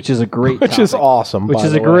enough. which is a great Which is topic. awesome. Which by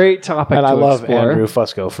is the a way. great topic and to I love explore. Andrew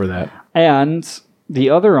Fusco for that. And the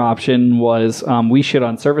other option was we shit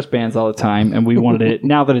on service bands all the time, and we wanted it,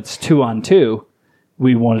 now that it's 2-on-2,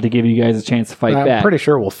 we wanted to give you guys a chance to fight I'm back. pretty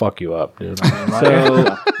sure we'll fuck you up, dude.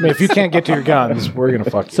 So, If you can't get to your guns, we're gonna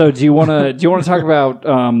fuck you. so do you want to talk about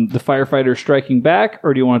the firefighters striking back,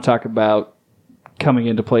 or do you want to talk about coming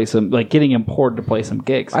in to play some, like getting imported to play some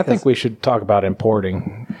gigs? I think we should talk about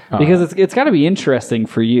importing Because it's got to be interesting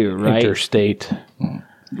for you, right? interstate.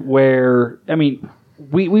 Where, I mean,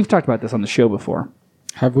 we've talked about this on the show before.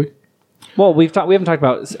 Have we? Well, we haven't talked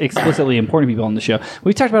about explicitly importing people on the show.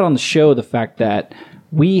 We've talked about on the show the fact that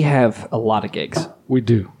we have a lot of gigs We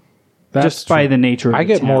do. just by the nature of I the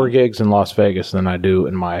get town. more gigs in Las Vegas than I do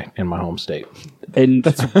in my home state. And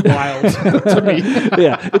that's wild to me.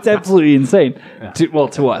 yeah, it's absolutely insane.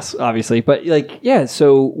 To us, obviously, but like, yeah.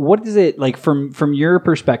 So, what is it like from your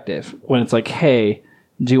perspective when it's like, hey,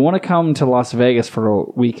 do you want to come to Las Vegas for a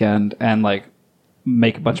weekend and like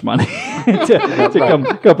make a bunch of money to come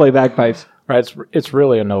play bagpipes? Right, it's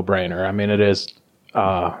really a no-brainer. I mean, it is.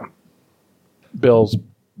 Bill's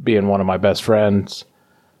being one of my best friends.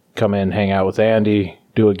 Come in, hang out with Andy,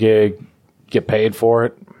 do a gig, get paid for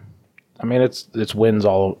it. I mean, it's wins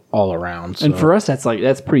all around. So. And for us,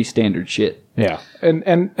 that's pretty standard shit. Yeah, and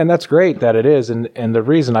that's great that it is, and the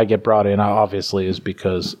reason I get brought in obviously is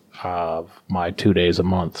because of my 2 days a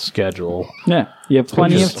month schedule. Yeah, you have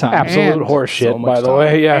plenty of time. Absolute And horseshit, much by the time.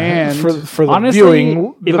 way. Yeah, And for the Honestly,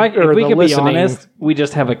 viewing, if we could listening, be honest, we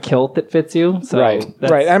just have a kilt that fits you. So right,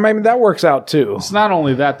 that's- right. I mean, that works out too. It's not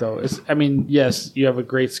only that though. I mean, yes, you have a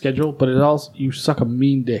great schedule, but it also you suck a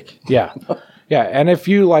mean dick. Yeah, yeah. And if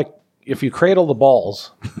you cradle the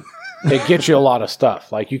balls, it gets you a lot of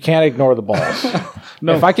stuff. Like you can't ignore the balls.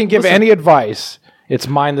 No, if I can give any advice, it's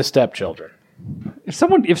mind the stepchildren. If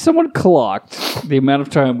someone clocked the amount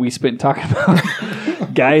of time we spent talking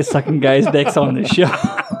about guys sucking guys' dicks on this show,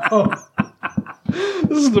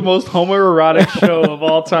 this is the most homoerotic show of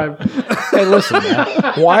all time. Hey, listen, man.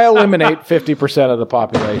 Why eliminate 50% of the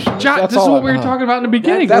population? John, That's this is all what we I'm- were talking about in the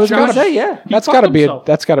beginning. That's Josh, gotta say, yeah. That's fucked got to be himself.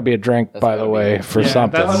 that's got to be a drink, by the way, for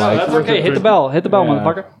something. that's- like, that's okay. Hit the bell. Hit the bell, yeah,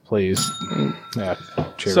 motherfucker. please. Yeah.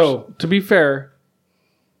 Cheers. So, to be fair,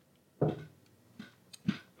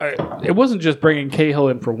 it wasn't just bringing Cahill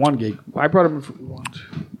in for one gig. I brought him in for 1, 2,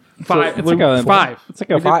 5. It's like a- five. It's like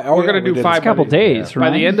a We're going to do 5. a couple days, By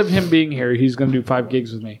right? the end of him being here, he's going to do 5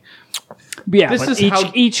 gigs with me. Yeah, This but is each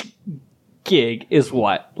how- each gig is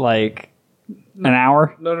what, like an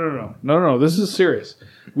hour? No. This is serious.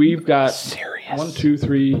 We've got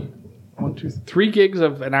 3 gigs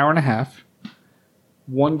of an hour and a half,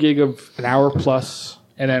 1 gig of an hour plus,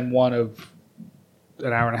 and then one of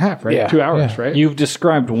an hour and a half, right? Yeah, 2 hours, yeah. right? You've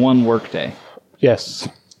described one workday. yes.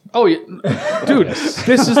 Oh, yeah. Dude,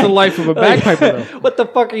 this is the life of a bagpiper, though. What the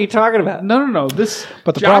fuck are you talking about? No. This,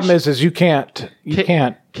 But the Josh, problem is you can't.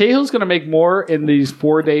 Cahill's going to make more in these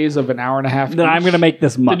 4 days of an hour and a half. Then I'm going to make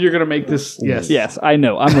this Then month. you're going to make this. Yes. Yes, I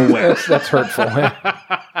know. I'm aware. That's hurtful.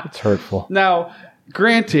 It's hurtful. Now,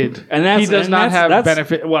 granted, And that's- he does and not that's- have that's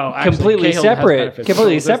benefit. Well, actually, completely Cahill has separate. benefits.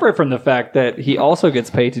 Completely So this- separate from the fact that he also gets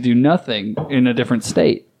paid to do nothing in a different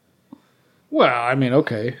state. Well, I mean,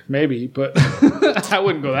 okay, maybe, but I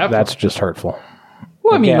wouldn't go that far. That's just hurtful.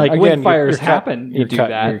 Well, I mean, like when you're- fires you're cut- happen, you you're do cut-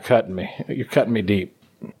 that. You're cutting me. You're cutting me deep.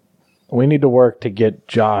 We need to work to get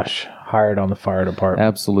Josh hired on the fire department.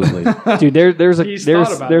 Absolutely. Dude, there's a He's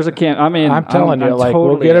thought about there's a camp. I mean, I'm telling you, I'm like we'll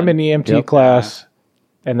totally get him in. in the EMT class,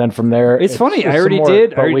 and then from there, It's funny. I some already more, did.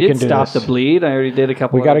 but I already we did can do stop this. the bleed. I already did a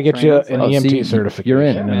couple. We got to other get you trainings. an Oh, EMT see, certification. you're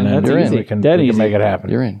in. and Man, then that's You're in. easy. we can Dead easy. make it happen.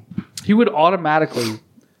 You're in. He would automatically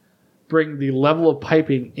bring the level of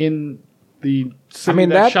piping in the city that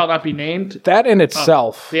that- shall not be named. That in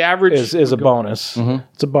itself, the average is a would go- bonus.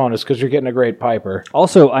 It's a bonus because you're getting a great piper.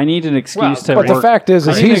 Also, I need an excuse to. But the work. fact is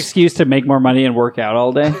I need an he's excuse to make more money and work out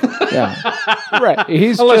all day. Yeah. right.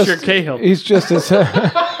 He's Unless just, you're Cahill. He's just as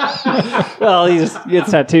Well, he just gets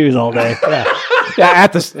tattoos all day.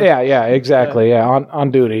 exactly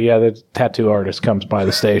on duty. Yeah, the tattoo artist comes by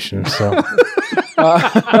the station. So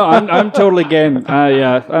No, I'm totally game.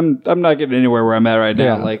 Yeah, I'm not getting anywhere where I'm at right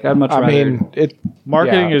now. Yeah. Like I'd much I rather. mean,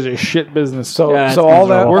 Marketing Yeah. is a shit business. So, Yeah, so it's all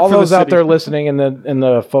that, miserable. Work all for the those out city. there listening, and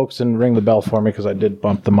the folks, and ring the bell for me because I did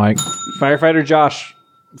bump the mic. Firefighter Josh.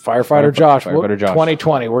 Firefighter Josh, Firefighter Josh.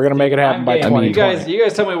 2020. We're gonna make it happen by You 2020.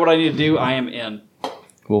 guys tell me what I need to do. I am in.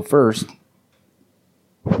 Well, first,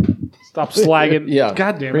 Stop slagging. yeah.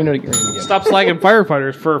 God damn Bring it. it again. Stop slagging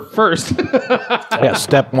firefighters for first. Yeah,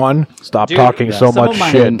 step one: stop talking so some much of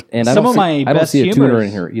my- shit. And I Some don't of see, my I don't best see a tuner humor in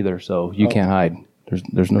is- here either, so you can't hide.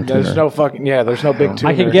 There's no tuner. There's no fucking there's no big.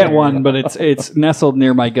 I could get one, but it's nestled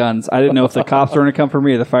near my guns. I didn't know if the cops were going to come for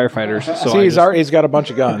me or the firefighters. So See, he's got a bunch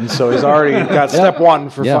of guns, so he's already got step one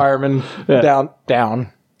for Yeah. firemen down.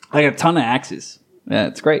 I got a ton of axes. Yeah,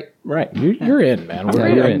 it's great. Right, you're in, man. We're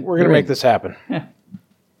you're gonna, in. we're gonna You're make in. this happen.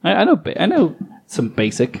 I know some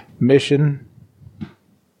basic. Mission: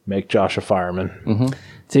 make Josh a fireman.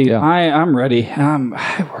 See, Yeah. I'm ready.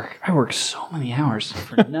 I work so many hours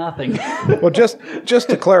for nothing. Well, just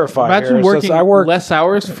to clarify, Imagine here, working I work less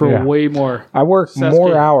hours for Yeah. way more. I work Sasuke.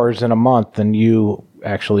 more hours in a month than you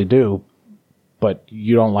actually do, but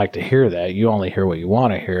you don't like to hear that. You only hear what you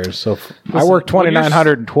want to hear. So I work when you're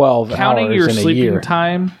 2,912 Counting hours your in a sleeping year.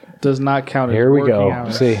 time does not count as Here we working go.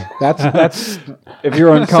 hours. See, that's If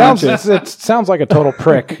you're unconscious. it sounds like a total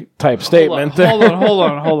prick type statement. Hold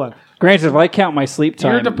on. Granted, if I count my sleep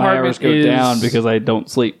Your time, my department hours go is- down because I don't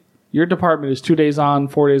sleep. Your department is 2 days on,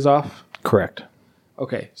 4 days off. Correct.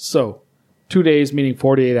 Okay, so 2 days meaning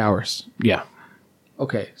 48 hours. Yeah.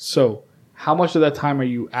 Okay, so how much of that time are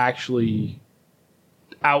you actually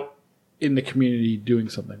out in the community doing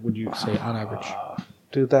something? Would you say on average?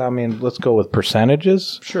 Do that. I mean, let's go with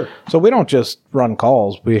percentages. Sure. So we don't just run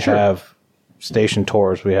calls. We have station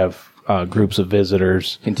tours. We have groups of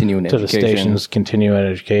visitors Continuing to the education. stations, continuing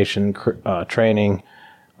education, training,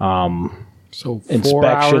 So 4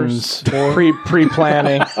 inspections, hours.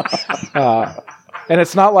 pre-planning. And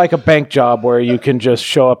it's not like a bank job where you can just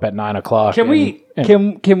show up at 9 o'clock. Can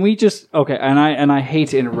we just okay? And I hate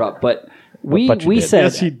to interrupt, but we but you we did. said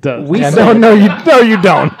Yes, he does. we Yeah, said no, you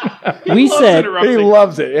don't. we said He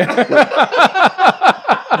loves it.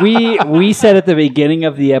 we said at the beginning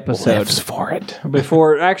of the episode Lives for it.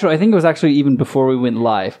 before actually I think it was actually even before we went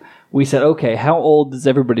live. We said, okay, how old does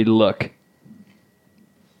everybody look?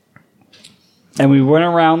 And we went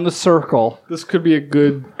around the circle, This could be a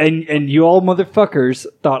good. and you all motherfuckers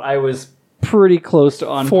thought I was pretty close to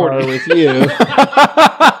on 40. par with you.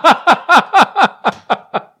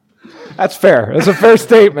 That's fair. That's a fair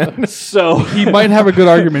statement. So He might have a good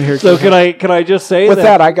argument here. so can I just say With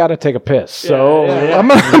that, I got to take a piss. So I'm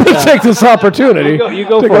going to take this opportunity. you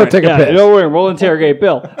go to for it. take a piss. Don't worry, we'll interrogate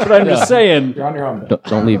Bill. But I'm just saying, You're on your own.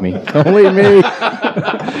 Don't leave me. Don't leave me.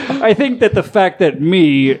 I think that the fact that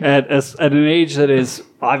me at an age that is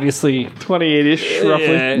obviously 28-ish,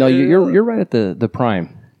 roughly. No, you're right at the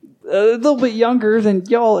prime. a little bit younger than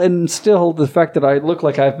y'all, and still the fact that I look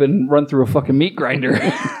like I've been run through a fucking meat grinder.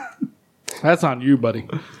 That's on you, buddy.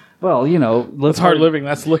 Well, you know, That's hard living.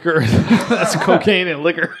 That's liquor. That's cocaine and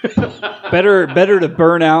liquor. Better to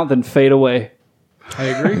burn out than fade away. I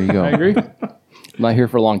agree. There you go. I agree. I'm not here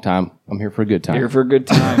for a long time. I'm here for a good time. Here for a good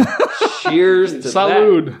time. Cheers to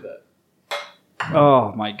Salud. that.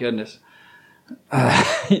 Oh my goodness.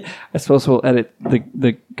 I suppose we'll edit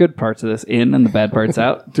the good parts of this in and the bad parts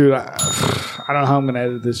out. Dude, I don't know how I'm going to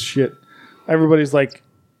edit this shit. Everybody's like,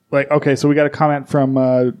 okay, so we got a comment from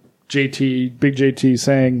JT, Big JT,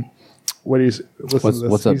 saying, listen to this.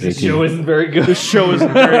 What's up, He's- JT? Show isn't very good. This show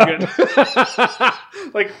isn't very good.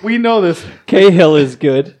 Like, we know this. Cahill is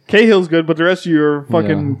good. Cahill's good, but the rest of you are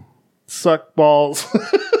fucking suck balls.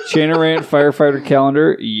 Chanarant firefighter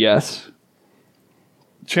calendar, yes.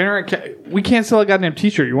 We can't sell a goddamn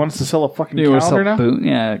t-shirt. You want us to sell a fucking You wanna calendar now? sell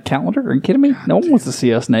yeah, calendar? Are you kidding me? No one wants to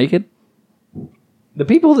see us naked. The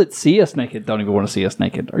people that see us naked don't even want to see us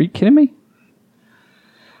naked. Are you kidding me?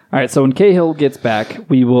 All right, so when Cahill gets back,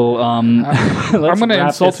 we will. I'm going to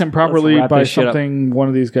insult him properly by something one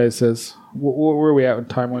of these guys says. Where are we at with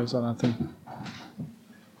time-wise on that thing?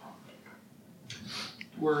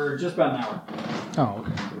 We're just about an hour. Oh,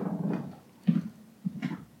 okay.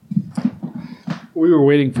 We were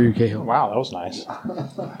waiting for you, Cahill. Wow, that was nice.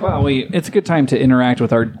 Well, it's a good time to interact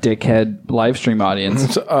with our dickhead live stream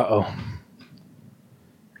audience. Uh-oh.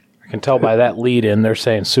 I can tell by that lead in, they're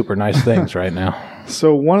saying super nice things right now.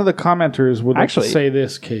 So one of the commenters would like Actually- to say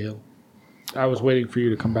this, Cahill. I was waiting for you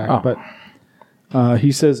to come back, Oh. but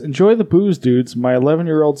he says, "Enjoy the booze, dudes. My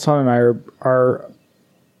 11-year-old son and I are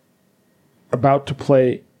about to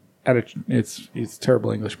play at a. It's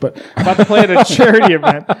terrible English, but about to play at a charity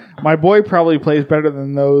event. My boy probably plays better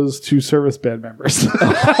than those two service band members."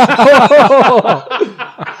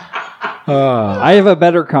 I have a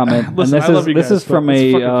better comment. Listen, and I love you this guys, is from but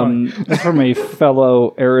it's fucking this is from a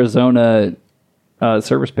fellow Arizona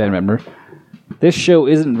service band member. This show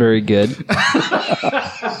isn't very good.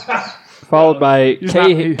 Followed by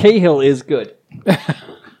Cahill is good.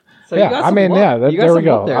 So you Yeah, got I some mean, love. yeah, You got there we some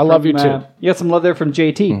go. love there I love from, you too. You got some love there from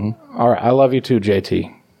JT. All right, I love you too,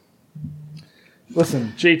 JT.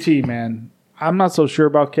 Listen, JT, man, I'm not so sure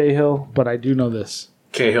about Cahill, but I do know this.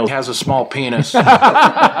 Cahill has a small penis.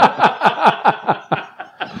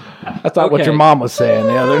 That's not what Okay. your mom was saying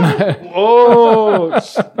the other night. Oh,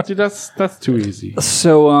 dude, that's too easy.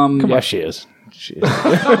 So Yeah, she is. She is.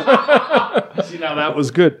 See, now that was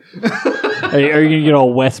good. are you gonna get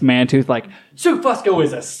all Wes Mantooth like Sue Fusco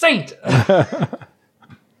is a saint?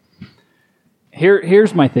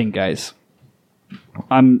 Here's my thing, guys.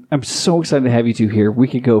 I'm so excited to have you two here. We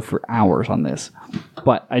could go for hours on this,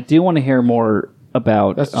 but I do want to hear more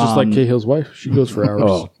about. That's just like Cahill's wife. She goes for hours.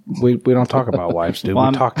 Oh, we don't talk about wives, dude. Well,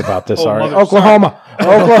 We talked about this Oh, already. mother- Oklahoma.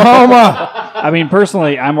 I mean,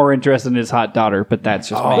 personally, I'm more interested in his hot daughter, but that's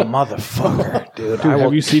just Oh, me. motherfucker, dude.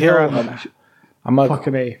 have you seen her on I'm a,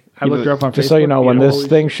 fucking A? I looked her up on Facebook. just so you know, when this holy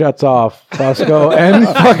thing shuts off, Fusco and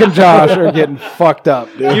fucking Josh are getting fucked up,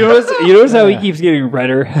 dude. You notice how he keeps getting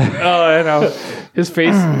redder. Oh, I know. His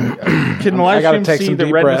face. Can the live gotta stream take see some the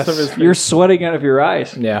deep redness breaths. of his face? You're sweating out of your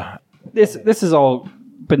eyes. Yeah. This has all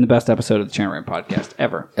been the best episode of the Channel Rant podcast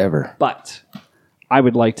ever. But I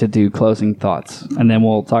would like to do closing thoughts, and then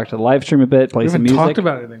we'll talk to the live stream a bit, play We some haven't music. talked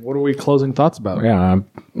about anything. What are we closing thoughts about? Yeah, I'm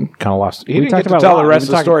kind of lost. You We didn't talked get to about tell a lot. the rest of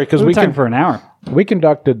We've the been story because talking- we we've been can talking for an hour. We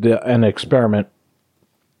conducted an experiment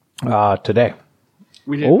today.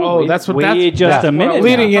 We did. Oh, that's what. That's just a minute.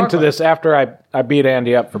 Leading now. into this, after I beat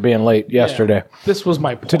Andy up for being late yesterday, This was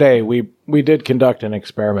my point. today we did conduct an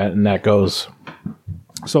experiment, and that goes.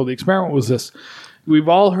 So the experiment was this. We've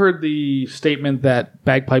all heard the statement that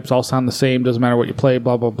bagpipes all sound the same, doesn't matter what you play,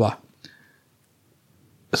 blah, blah, blah.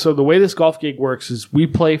 So the way this golf gig works is we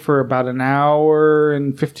play for about an hour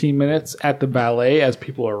and 15 minutes at the valet as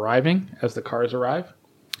people are arriving, as the cars arrive.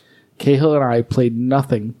 Cahill and I played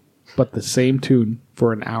nothing but the same tune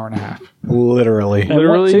for an hour and a half. Literally,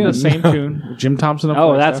 Literally tune? the same tune. Jim Thompson. on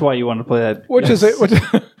Oh, Flagstaff. that's why you want to play that.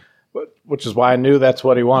 which is why I knew that's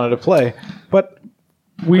what he wanted to play. But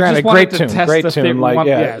We Granted, just wanted great to tune, test great the tune, theory. like,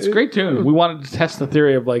 yeah. It's a great tune. We wanted to test the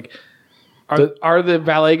theory of like, are the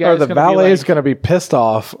valet guys are the gonna be valets like, going to be pissed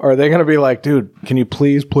off? Or are they going to be like, dude, can you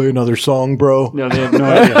please play another song, bro? No, they have no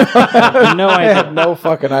idea. No I idea. had no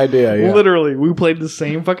fucking idea. Yeah. Literally, we played the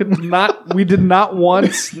same fucking. We did not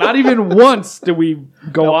once, not even once, did we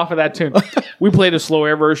go off of that tune. We played a slow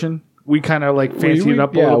air version. We kind of like fancied it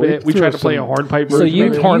up a little bit. We threw tried to play a some- hornpipe So version. you-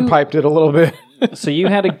 of it. hornpiped it a little bit. So you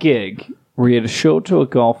had a gig where you had to show up to a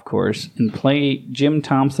golf course and play Jim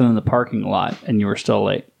Thompson in the parking lot, and you were still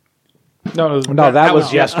late. no, that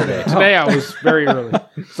was yesterday. Today I was very early,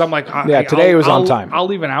 so I'm like, Yeah, today it was on time. I'll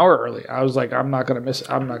leave an hour early. I was like, I'm not gonna miss.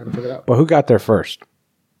 I'm not gonna figure it out. But who got there first?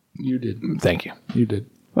 You did. Thank you. You did.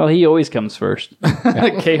 Well, he always comes first.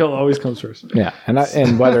 Cahill always comes first. Yeah,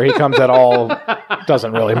 and whether he comes at all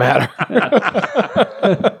doesn't really matter.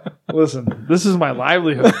 Listen, this is my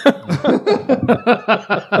livelihood.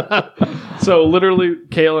 So literally,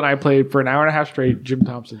 Cahill and I played for an hour and a half straight Jim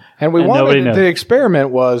Thompson. And we And nobody wanted knows. the experiment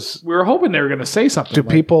was: We were hoping they were going to say something. do like,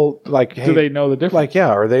 people like? Hey, do they know the difference? like? Yeah,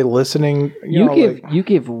 are they listening? You know, You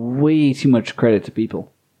give way too much credit to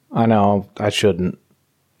people. I know. I shouldn't.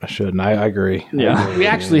 I agree. Yeah. We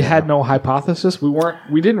actually had no hypothesis.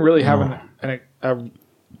 We didn't really have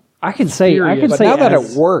I can say But now that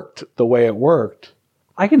it worked the way it worked,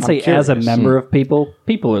 I can say as a curious. member of people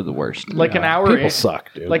are the worst. like an hour people in.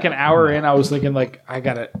 suck, dude. Like an hour in, I was thinking like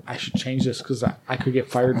I should change this because I could get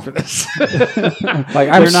fired for this. like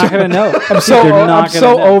I'm They're not going to know. I'm so They're not I'm gonna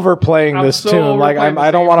so know. overplaying I'm this so tune. Like overplaying the I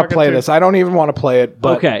don't same want to fucking play tune. this. I don't even want to play it.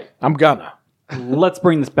 But Okay. I'm gonna. Let's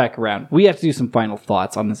bring this back around. We have to do some final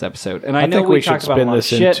thoughts on this episode. And I, I know think we should talked about a spin lot of this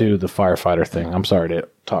shit. into the firefighter thing. I'm sorry to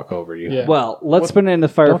talk over you. Yeah. Well, let's spin it in the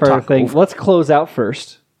firefighter talk thing. over. Let's close out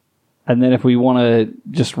first. And then if we want to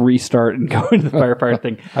just restart and go into the firefighter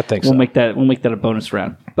thing, I think we'll so. make that a bonus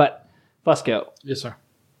round. But Fusco, Yes, sir.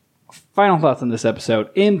 final thoughts on this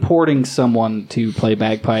episode. Importing someone to play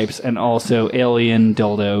bagpipes and also alien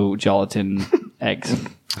dildo gelatin eggs.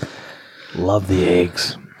 Love the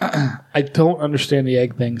eggs. I don't understand the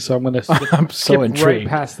egg thing, so I'm going to I'm so right intrigued.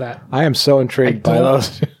 past that. I am so intrigued by don't-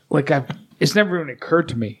 those. Like it's never even occurred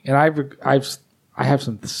to me, and I have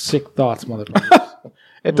some sick thoughts, motherfuckers.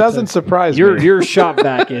 It doesn't surprise Your me. your shot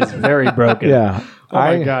back is very broken. Yeah. Oh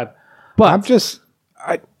my god! But I'm just.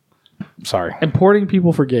 Sorry. importing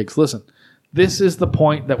people for gigs. Listen, This is the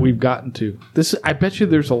point that we've gotten to. I bet you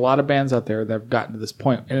there's a lot of bands out there that have gotten to this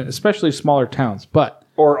point, and especially smaller towns. But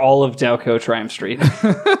Or all of Delco Triumph Street.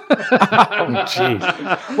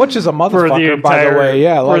 Jeez. Which is a motherfucker, by the way.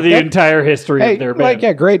 Yeah, for the entire history of their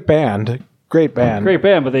band. Great band. Great band. Great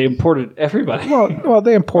band, but they imported everybody. Well,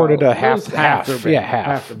 they imported a half. their band. Yeah,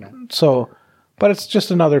 half. their band. So, but it's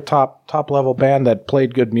just another top level band that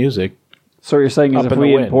played good music. So what you're saying is Up if in the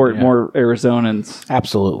we wind, import yeah. more Arizonans...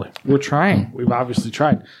 Absolutely. We're trying. We've obviously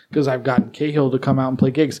tried because I've gotten Cahill to come out and play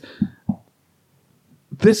gigs.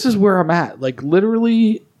 This is where I'm at. Like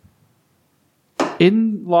literally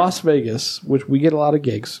in Las Vegas, which we get a lot of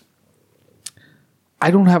gigs, I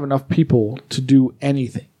don't have enough people to do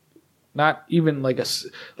anything. Not even like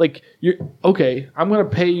you're okay. I'm going to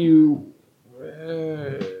pay you.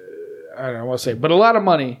 I don't want to say, but a lot of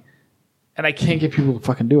money. And I can't get people to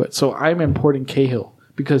fucking do it. So I'm importing Cahill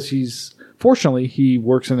because fortunately, he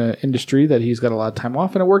works in an industry that he's got a lot of time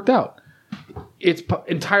off and it worked out. It's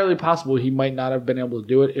entirely possible he might not have been able to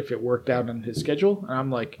do it if it worked out on his schedule. And I'm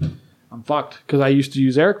like, I'm fucked because I used to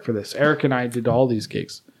use Eric for this. Eric and I did all these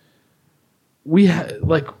gigs. What do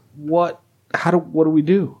we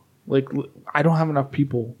do? Like, I don't have enough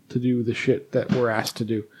people to do the shit that we're asked to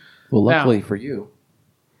do. Well, luckily for you,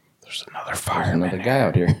 There's another there's fireman. another guy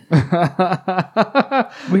out here.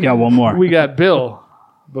 We got one more. We got Bill.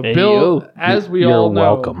 But Hey, Bill, you. as we You're all know,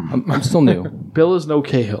 welcome. I'm still new. Bill is no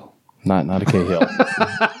Cahill. Not a Cahill.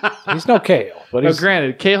 He's no Cahill, but Now, he's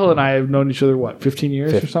granted, Cahill and I have known each other, 15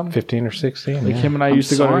 years or something? 15 or 16. Like him and I used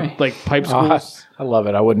to go sorry. to pipe schools I love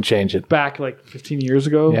it. I wouldn't change it. back 15 years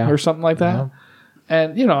ago Yeah. or something like that. Yeah.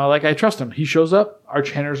 And, I trust him. He shows up. Our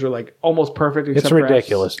channers are almost perfect. It's except for us.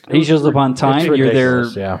 ridiculous. He shows up on time. It's You're there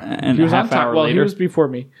ridiculous, yeah. and He was a on half time. hour Well, later. he was before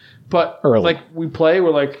me. But, Early. we play,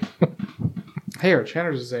 we're like, hey, our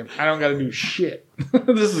channer's the same. I don't got to do shit.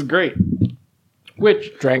 This is great.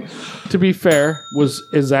 Which, Drank. to be fair, was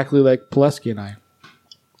exactly like Pileski and I.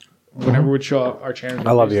 Whenever we'd show up, our channers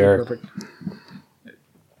I love you, Eric. perfect.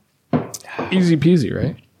 Easy peasy,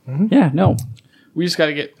 right? Yeah, no. We just got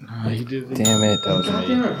to get... he did the... Damn it, that was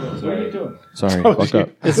me. What are you doing? Sorry, fucked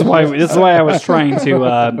up. This is why I was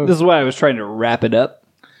trying to wrap it up.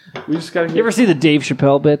 We just got to get... You ever see the Dave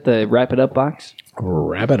Chappelle bit, the wrap it up box?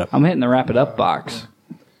 Wrap it up. I'm hitting the wrap it up box.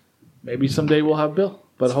 Maybe someday we'll have Bill,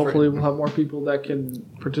 but hopefully we'll have more people that can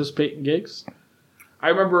participate in gigs. I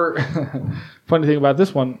remember, funny thing about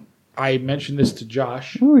this one, I mentioned this to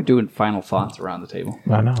Josh, We were doing final thoughts around the table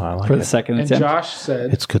I know. I like for the it. second and attempt. Josh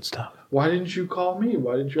said, It's good stuff. "Why didn't you call me?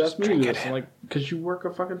 Why didn't you ask me to do this?" I'm like, "Because you work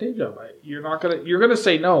a fucking day job. You're gonna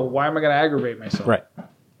say no. Why am I gonna aggravate myself? Right.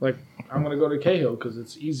 Like I'm gonna go to Cahill because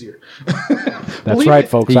it's easier. That's Believe right, it.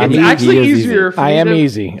 folks. He- I'm It's he- actually he is easier. For I me am to-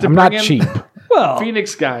 easy. to I'm not bring in cheap. Well,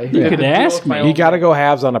 Phoenix guy. You could ask me. You got to go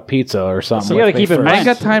halves on a pizza or something. So you gotta with me keep in first. I mind-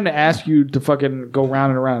 ain't got time to ask you to fucking go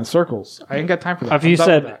round and around in circles. I ain't got time for that. If you I'm done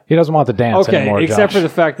said- with that. He doesn't want the dance okay, anymore, except Josh. for the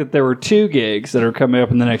fact that there were 2 gigs that are coming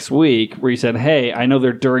up in the next week where you said, hey, I know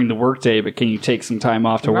they're during the workday, but can you take some time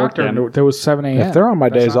off to work them? There was 7 a.m. If they're on my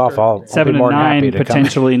That's days not off, their- I'll 7 be to more than 9, happy to come.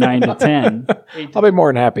 potentially 9 to 10. I'll be more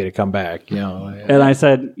than happy to come back. You know, And I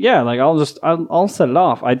said, yeah, like I'll set it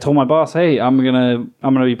off. I told my boss, hey, I'm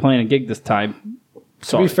gonna be playing a gig this time.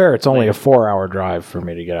 to be fair, it's only a 4-hour drive for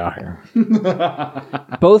me to get out here.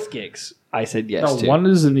 Both gigs, I said yes No, to. one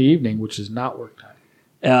is in the evening, which is not work time.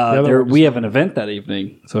 other one We is- have an event that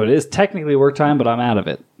evening, so it is technically work time, but I'm out of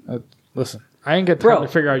it. Listen, I ain't got time Bro, to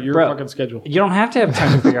figure out your bro. fucking schedule. You don't have to have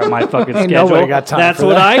time to figure out my fucking Ain't schedule. nobody got time That's for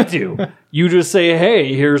what that. I do. You just say,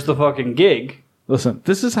 hey, here's the fucking gig. Listen,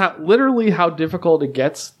 this is literally how difficult it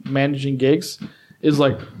gets managing gigs. Is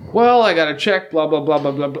like, well, I got to check, blah, blah, blah,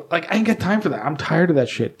 blah, blah, blah. Like, I ain't got time for that. I'm tired of that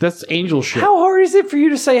shit. That's angel shit. How hard is it for you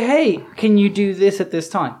to say, hey, can you do this at this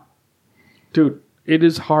time? Dude, it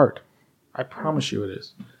is hard. I promise you it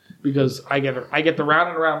is. Because I get the round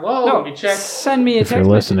and round. Whoa, let me check. Send me a If text you're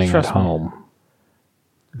message. listening at Trust me. home,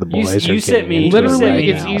 the You- boys you are sent getting me- into it Literally, right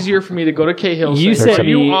it's now. easier for me to go to Cahill. You say, sent "Are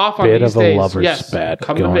you me off on Bit these of a days?" lover's Yes, bet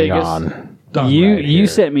come to going Vegas. on. Done. You right you here.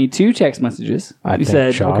 sent me 2 text messages. I you think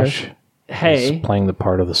said, Josh hey, is playing the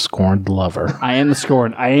part of the scorned lover, I am the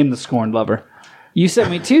scorned lover. You sent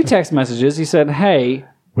me 2 text messages. You said, hey,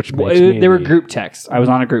 which makes me they were the- group texts. I was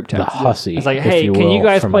on a group text. the hussy, It's like, if hey, you can you will,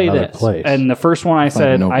 guys from play another this? place. And the first one I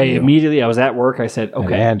said, no I video. immediately, I was at work. I said,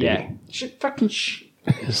 okay, Andy. yeah. Fucking shh.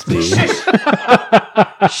 is the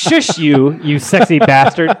Shush you sexy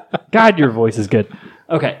bastard. God, your voice is good.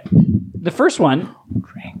 Okay. The first one,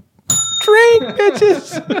 drink,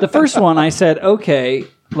 bitches. the first one I said, okay,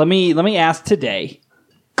 let me ask today.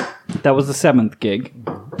 That was the 7th gig.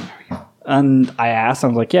 And I asked, I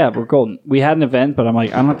was like, yeah, we're golden. We had an event, but I'm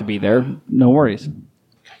like, I don't have to be there. No worries. Can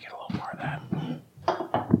I get a little more of that?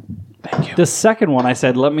 Thank you. The second one, I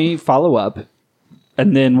said, let me follow up.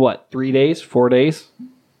 And then what, 3 days, 4 days?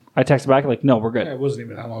 I texted back like, no, we're good. It wasn't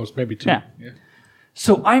even that long. It was maybe 2. Yeah.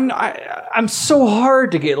 So I'm so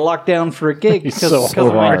hard to get locked down for a gig because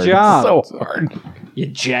of my job. So hard. You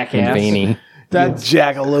jackass. Veiny. That's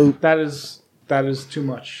Jackalope. that is too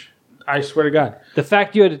much. I swear to God. The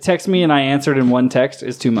fact you had to text me and I answered in one text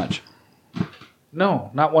is too much. No,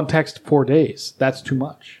 not one text 4 days. That's too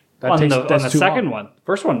much. That On takes, the that's too second long. one.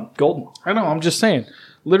 First one, golden. I know. I'm just saying.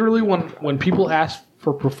 Literally, when people ask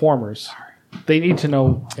for performers, they need to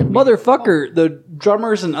know. Motherfucker, the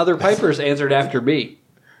drummers and other pipers answered after me.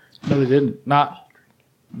 No, they didn't.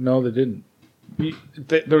 No, they didn't.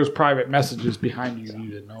 There was private messages behind you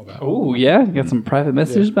didn't know about. Oh, yeah? You got some private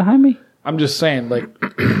messages behind me? I'm just saying, like,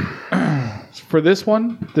 for this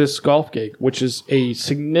one, this golf gig, which is a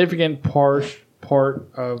significant part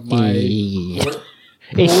of my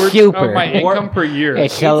income per year.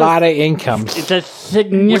 It's a lot of income. It's a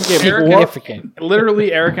significant.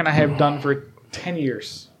 Literally, Eric and I have done for 10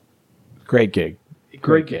 years. Great gig.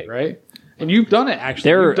 Great gig, right? And you've done it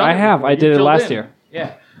actually. You've done I it have. before. I You did it filled last in. year.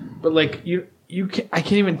 Yeah, but like I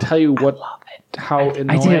can't even tell you how annoying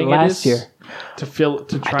I did it last is year.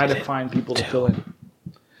 to try to find people to fill in.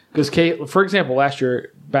 Because Kate, for example, last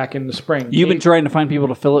year back in the spring, You've been trying to find people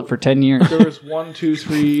to fill it for 10 years. there was 1, 2,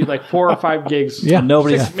 3, like 4 or 5 gigs. Yeah. And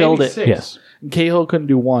nobody's Six, filled maybe it. 6. Yes. And Cahill couldn't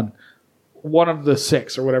do one of the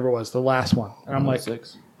 6 or whatever it was, the last one. And I'm like,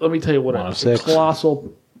 let me tell you what One a of 6.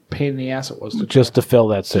 colossal pain in the ass it was Just to fill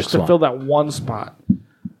that sixth to one. fill that one spot.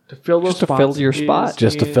 To fill those Just to spots fill your is- spot.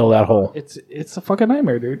 Just to fill that hole. It's a fucking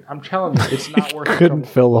nightmare, dude. I'm telling you, it's not worth the Couldn't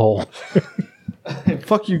fill the hole. trouble.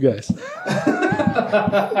 Fuck you guys.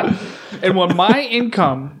 And when my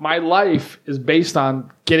income, my life is based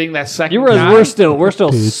on getting that second guy, We're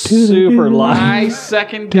still super live. my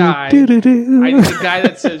second guy, I need a guy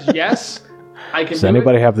that says yes. I can. Does do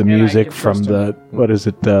anybody it, have the and I music can from trust him. what is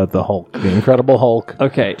it, the Hulk, the Incredible Hulk,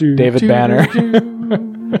 Okay, David Banner?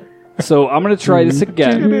 so I'm going to try this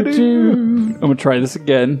again. I'm going to try this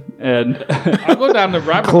again. And I'll go down the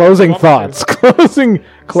rabbit hole. Closing if you want me thoughts.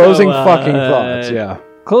 Closing So, fucking thoughts. Yeah.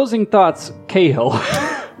 closing thoughts, Cahill.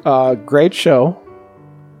 Great show.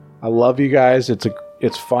 I love you guys.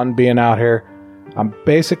 It's fun being out here.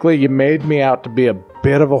 Basically, you made me out to be a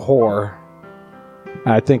bit of a whore.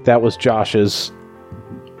 I think that was Josh's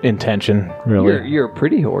intention, really. You're a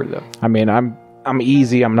pretty whore, though. I mean, I'm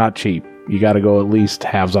easy. I'm not cheap. You got to go at least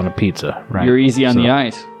halves on a pizza, right? You're easy on So, the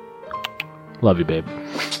ice. Love you, babe.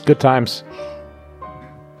 Good times.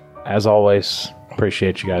 As always,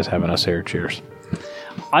 appreciate you guys having us here. Cheers.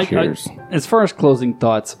 Cheers. As far as closing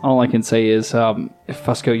thoughts, all I can say is,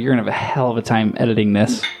 Fusco, you're gonna have a hell of a time editing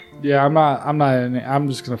this. Yeah, I'm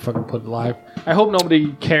just gonna fucking put it live. I hope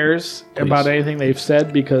nobody cares about anything they've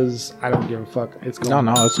said because I don't give a fuck. It's going.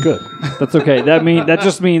 No, it's good. That's okay. That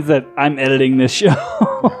just means that I'm editing this show.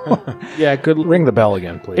 Yeah, good. Ring the bell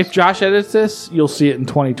again, please. If Josh edits this, you'll see it in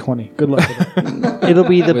 2020. Good luck with it. It'll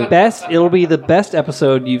be the best. It'll be the best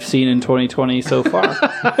episode you've seen in 2020 so far.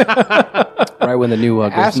 Right when the new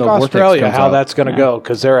Ask Ghost No Vortex Australia comes how out. that's going to go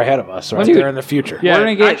because they're ahead of us, right? Dude. They're in the future. Yeah,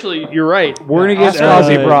 gonna get- actually, you're right. We're gonna get Ask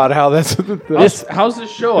Aussie Broad how that's. How's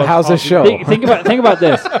this show? How's this show? Think about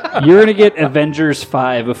this. You're gonna get Avengers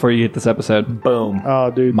 5 before you get this episode. Boom.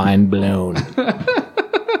 Oh, dude. Mind blown.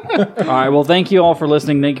 All right. Well, thank you all for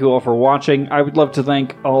listening. Thank you all for watching. I would love to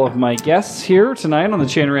thank all of my guests here tonight on the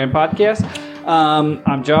Channeran podcast.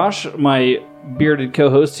 I'm Josh, my bearded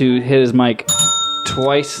co-host who hit his mic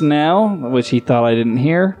twice now, which he thought I didn't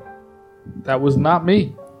hear. That was not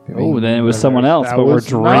me. Oh, then it was someone else, That but we're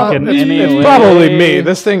was not drinking me. anyway. It's probably me.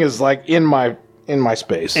 This thing is like in my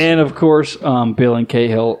space. And of course, Bill and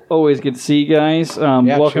Cahill. Always good to see you guys. Welcome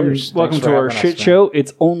cheers. welcome Thanks to for our having us, shit man. show.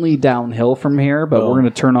 It's only downhill from here, but Boom. we're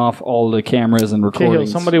going to turn off all the cameras and Cahill,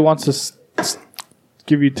 recordings. somebody wants to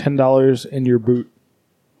give you $10 in your boot.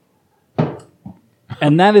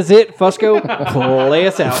 And that is it. Fusco, play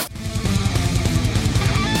us out.